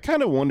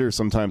kind of wonder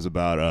sometimes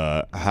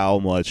about how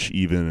much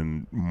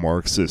even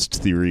Marxist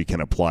theory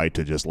can apply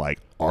to just like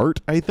art.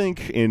 I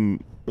think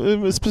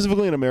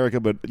specifically in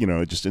America, but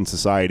just in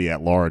society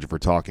at large, if we're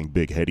talking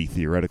big heady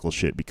theoretical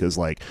shit, because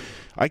like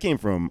I came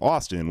from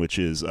Austin, which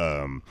is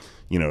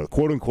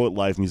quote unquote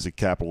live music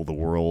capital of the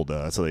world.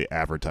 That's how they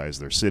advertise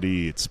their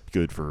city. It's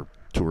good for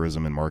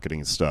tourism and marketing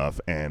and stuff,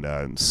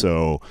 and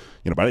so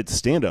but I did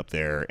stand up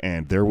there,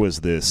 and there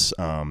was this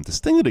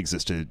thing that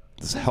existed,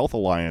 this Health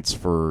Alliance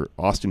for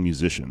Austin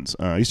Musicians.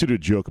 I used to do a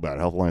joke about it,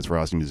 Health Alliance for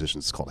Austin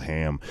Musicians. It's called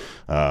HAM.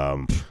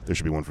 There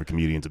should be one for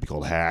comedians. It'd be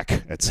called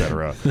Hack,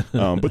 etc.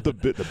 But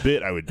the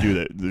bit I would do,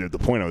 that the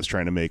point I was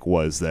trying to make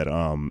was that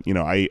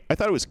I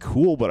thought it was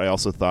cool, but I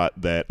also thought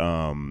that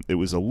it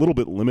was a little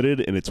bit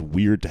limited, and it's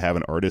weird to have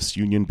an artists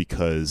union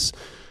because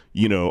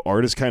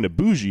art is kind of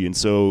bougie, and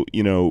so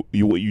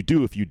what you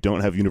do if you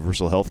don't have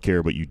universal health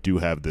care but you do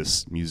have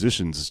this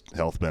musician's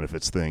health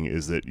benefits thing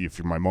is that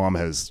if my mom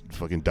has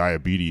fucking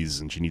diabetes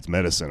and she needs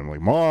medicine, I'm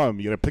like, Mom,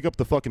 you gotta pick up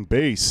the fucking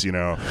bass, we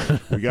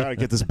gotta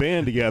get this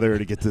band together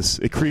to get this.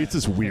 It creates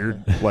this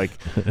weird like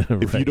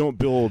if you don't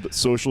build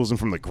socialism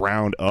from the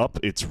ground up,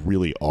 it's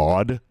really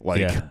odd,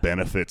 like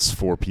benefits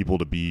for people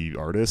to be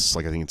artists.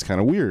 Like I think it's kind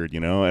of weird,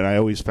 and I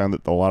always found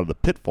that a lot of the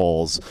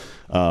pitfalls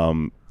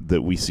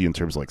that we see in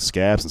terms of like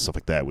scabs and stuff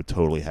like that would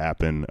totally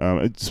happen.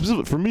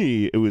 Specifically for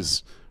me, it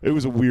was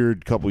a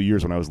weird couple of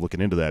years when I was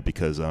looking into that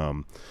because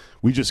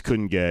we just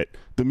couldn't get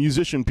the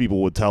musician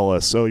people would tell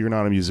us, "Oh, you're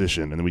not a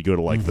musician," and then we go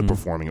to like the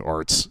performing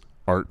arts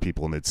art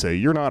people and they'd say,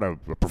 "You're not a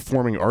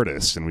performing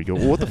artist," and we go,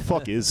 "Well, what the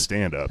fuck is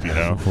stand up?" You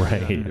know,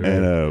 right?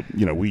 And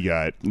you know, we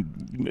got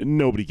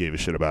nobody gave a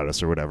shit about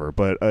us or whatever,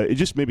 but it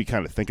just made me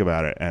kind of think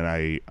about it, and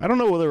I don't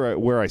know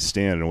where I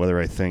stand and whether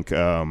I think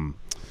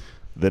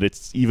that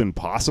it's even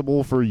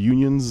possible for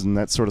unions and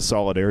that sort of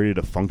solidarity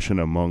to function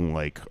among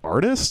like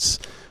artists.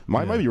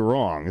 I might be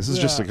wrong. This is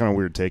just a kind of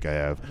weird take I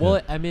have.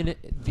 Well, I mean,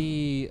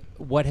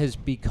 what has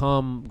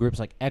become groups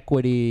like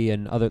Equity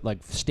and other like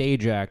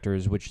stage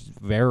actors, which is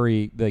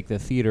very like the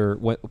theater.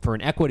 For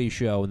an Equity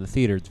show in the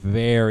theater, it's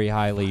very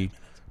highly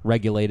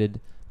regulated,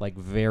 like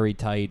very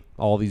tight.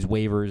 All these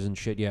waivers and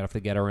shit you have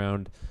to get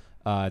around.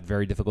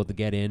 Very difficult to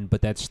get in.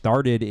 But that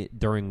started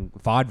during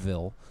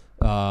vaudeville.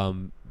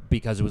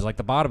 Because it was like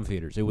the bottom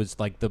feeders. It was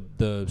like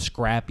the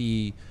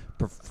scrappy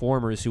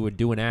performers who would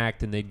do an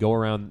act and they'd go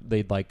around,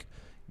 they'd like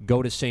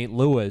go to St.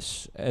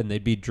 Louis and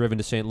they'd be driven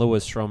to St.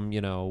 Louis from,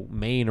 you know,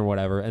 Maine or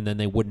whatever, and then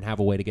they wouldn't have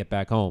a way to get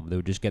back home. They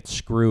would just get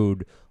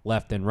screwed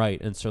left and right.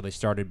 And so they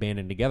started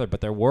banding together. But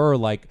there were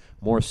like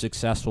more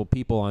successful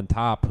people on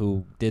top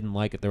who didn't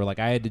like it. They were like,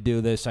 I had to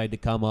do this, I had to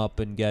come up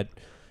and get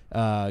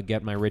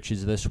my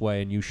riches this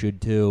way, and you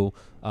should too.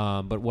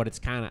 But what it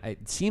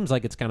seems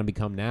like it's kind of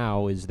become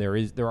now is there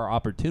are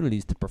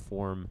opportunities to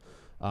perform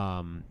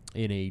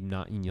in a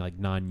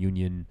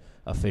non-union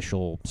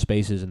official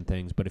spaces and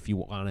things. But if you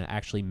want to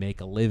actually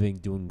make a living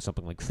doing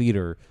something like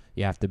theater,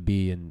 you have to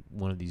be in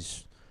one of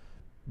these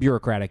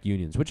bureaucratic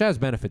unions, which has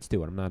benefits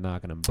too. And I'm not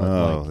knocking them.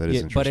 But that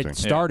is interesting. But it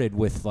started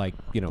with like,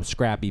 you know,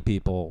 scrappy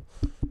people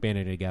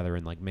banding together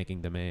and like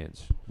making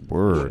demands.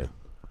 Word.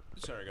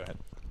 Sorry, go ahead.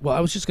 Well, I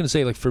was just going to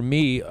say, like, for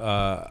me,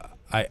 I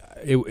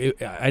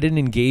didn't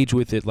engage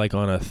with it, like,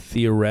 on a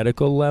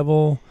theoretical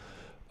level.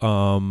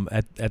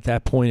 At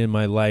that point in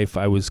my life,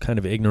 I was kind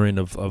of ignorant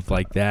of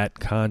like, that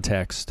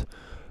context.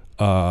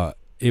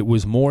 It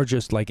was more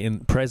just, like,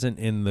 present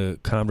in the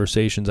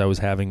conversations I was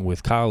having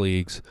with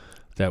colleagues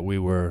that we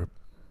were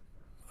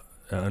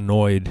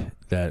annoyed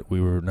that we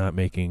were not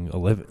making a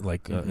living,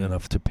 like,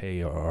 enough to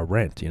pay our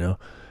rent, you know?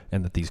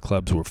 And that these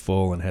clubs were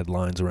full and had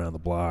lines around the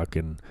block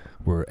and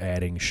were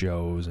adding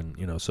shows. And,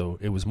 you know, so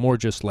it was more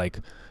just like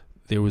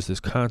there was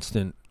this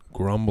constant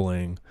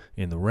grumbling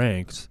in the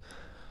ranks.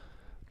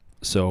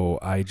 So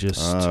I just...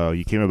 Oh,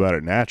 you came about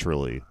it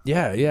naturally.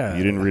 Yeah.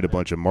 You didn't read a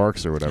bunch of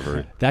Marx or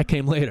whatever. That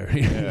came later.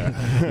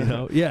 Yeah. You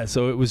know? Yeah,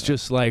 so it was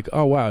just like,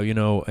 oh, wow, you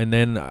know. And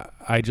then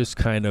I just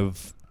kind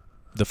of,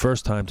 the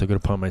first time, took it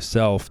upon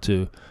myself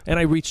to... And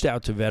I reached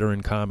out to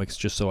veteran comics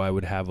just so I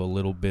would have a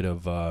little bit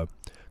of...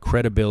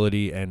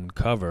 credibility and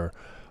cover,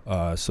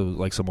 so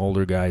like some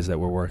older guys that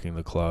were working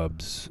the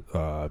clubs,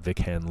 Vic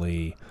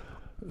Henley,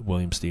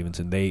 William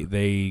Stevenson,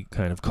 they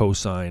kind of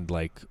co-signed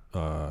like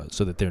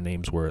so that their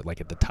names were like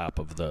at the top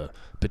of the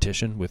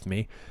petition with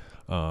me.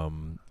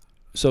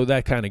 So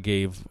that kind of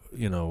gave,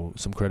 you know,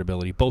 some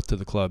credibility both to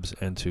the clubs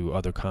and to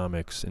other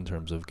comics in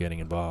terms of getting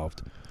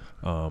involved.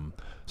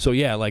 So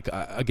yeah, like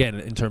again,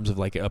 in terms of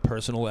like a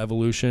personal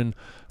evolution,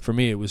 for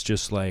me it was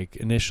just like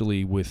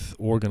initially with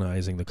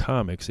organizing the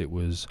comics, it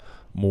was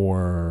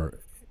more,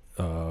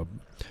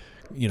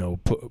 you know,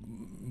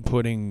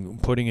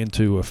 putting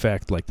into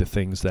effect like the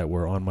things that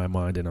were on my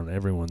mind and on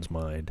everyone's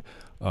mind.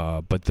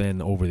 But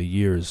then over the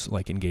years,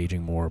 like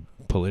engaging more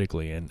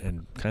politically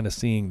and kind of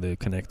seeing the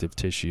connective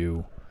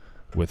tissue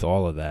with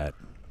all of that.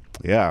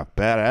 Yeah,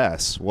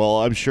 badass.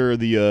 Well, I'm sure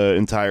the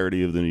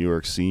entirety of the New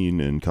York scene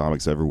and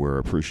comics everywhere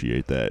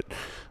appreciate that.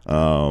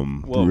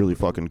 Really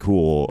fucking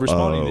cool.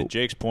 Responding to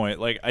Jake's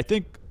point, like I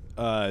think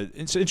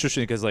it's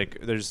interesting because like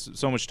there's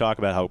so much talk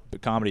about how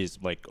comedy is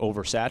like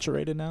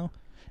oversaturated now,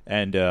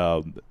 and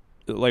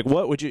like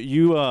what would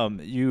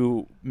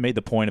you made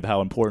the point of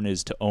how important it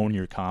is to own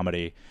your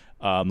comedy.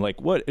 Like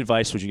what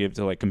advice would you give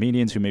to like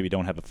comedians who maybe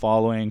don't have a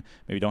following,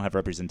 maybe don't have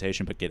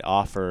representation, but get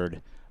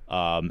offered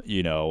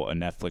you know, a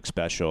Netflix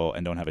special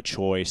and don't have a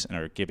choice and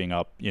are giving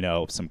up, you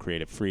know, some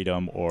creative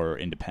freedom or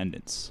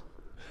independence?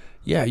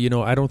 Yeah, you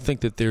know, I don't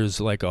think that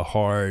there's like a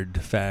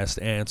hard, fast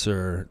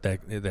answer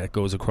that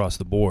goes across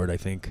the board. I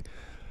think,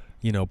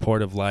 you know,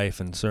 part of life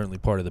and certainly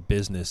part of the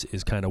business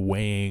is kind of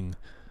weighing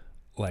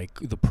like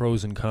the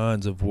pros and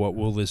cons of what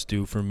will this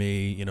do for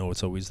me. You know,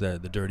 it's always the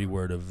dirty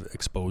word of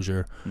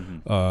exposure.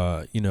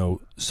 Mm-hmm. You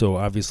know, so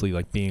obviously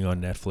like being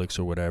on Netflix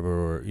or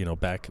whatever, or, you know,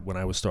 back when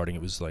I was starting,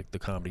 it was like the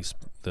Comedy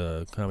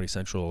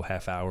Central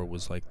half hour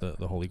was like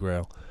the holy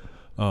grail.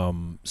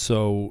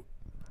 So,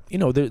 you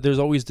know, there's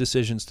always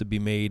decisions to be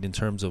made in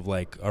terms of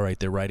like, all right,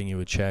 they're writing you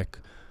a check.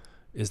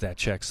 Is that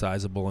check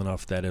sizable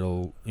enough that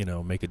it'll, you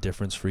know, make a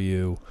difference for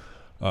you?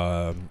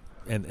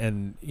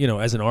 And you know,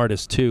 as an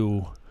artist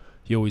too,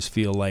 you always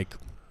feel like,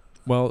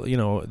 well, you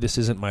know, this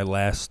isn't my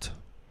last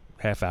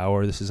half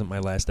hour. This isn't my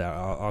last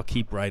hour. I'll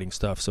keep writing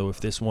stuff. So if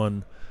this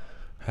one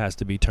has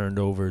to be turned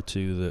over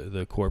to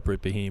the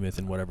corporate behemoth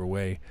in whatever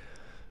way,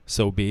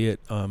 so be it.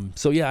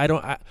 So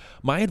yeah,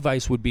 my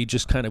advice would be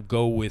just kind of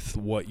go with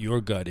what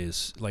your gut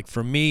is. Like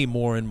for me,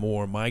 more and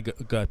more, my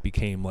gut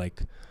became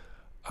like,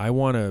 I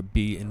want to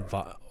be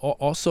involved.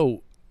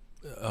 Also,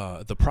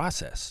 the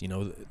process,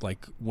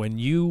 like when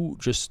you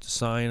just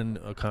sign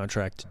a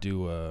contract to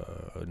do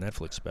a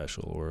Netflix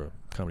special or a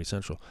Comedy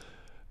Central,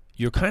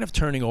 you're kind of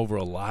turning over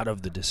a lot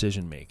of the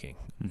decision making,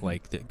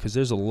 like because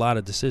there's a lot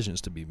of decisions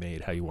to be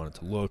made, how you want it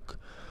to look,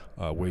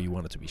 where you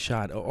want it to be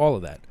shot, all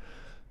of that.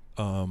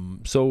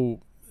 So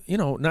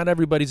not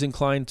everybody's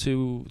inclined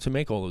to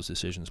make all those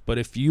decisions, but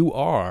if you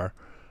are,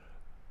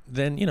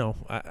 then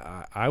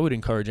I would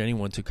encourage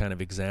anyone to kind of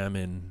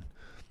examine,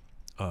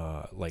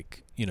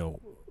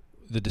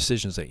 the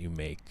decisions that you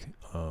make,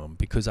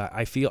 because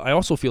I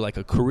also feel like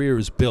a career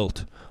is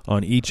built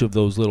on each of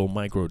those little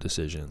micro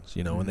decisions,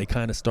 and they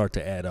kind of start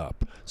to add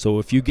up. So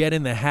if you get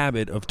in the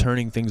habit of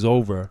turning things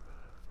over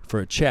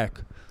for a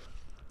check,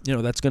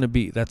 that's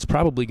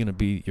probably going to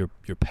be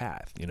your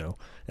path,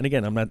 And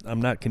again,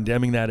 I'm not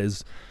condemning that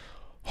as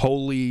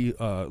wholly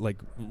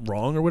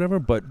wrong or whatever,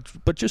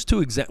 but just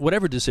to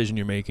whatever decision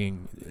you're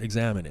making,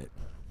 examine it.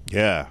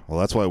 Yeah, well,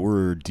 that's why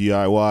we're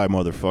DIY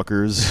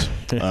motherfuckers.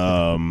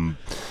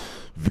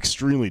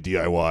 Extremely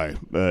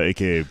DIY,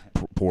 aka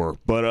poor.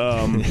 But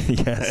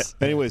yes.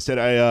 Anyways, Ted,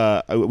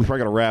 we probably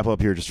got to wrap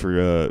up here just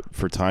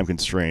for time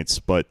constraints.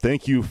 But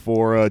thank you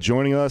for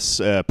joining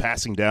us,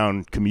 passing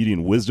down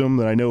comedian wisdom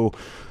that I know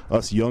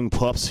us young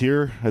pups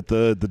here at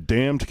the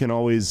Damned could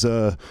all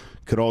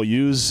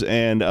use.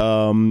 And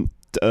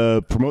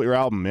promote your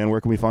album, man.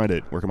 Where can we find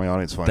it? Where can my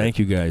audience find it? Thank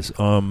you, guys.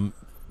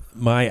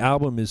 My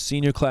album is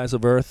Senior Class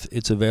of Earth.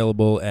 It's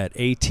available at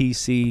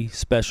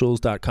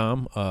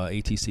atcspecials.com.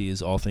 ATC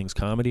is All Things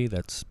Comedy.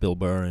 That's Bill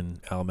Burr and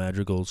Al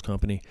Madrigal's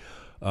company.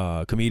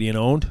 Comedian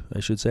owned,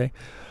 I should say.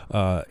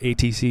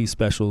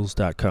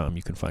 atcspecials.com.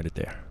 You can find it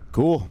there.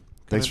 Cool.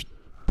 Thanks.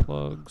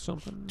 Plug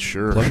something?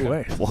 Sure. Plug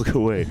away. Plug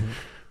away.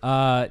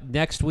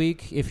 Next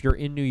week, if you're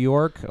in New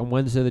York, on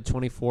Wednesday the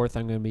 24th,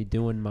 I'm going to be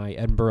doing my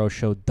Edinburgh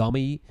show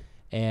Dummy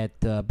at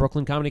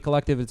Brooklyn Comedy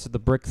Collective. It's at the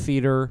Brick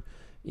Theater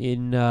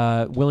in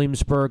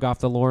Williamsburg off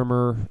the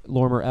Lorimer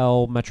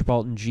L,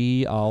 Metropolitan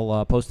G.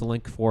 I'll post a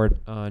link for it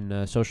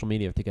on social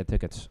media to get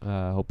tickets.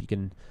 Hope you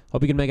can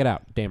make it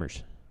out,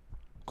 Damers.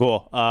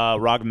 Cool.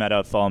 Rag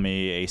Meta, follow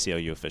me,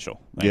 ACLU official.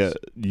 Thanks. Yeah,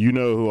 you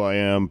know who I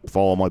am.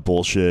 Follow my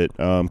bullshit.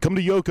 Come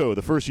to Yoko.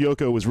 The first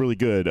Yoko was really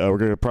good. We're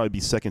going to probably be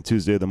second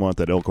Tuesday of the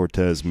month at El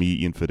Cortez. Me,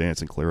 Ian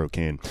Fidance, and Claire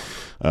O'Kane.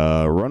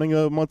 Running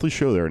a monthly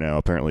show there now,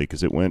 apparently,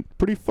 because it went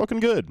pretty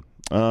fucking good.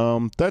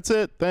 That's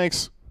it.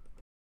 Thanks.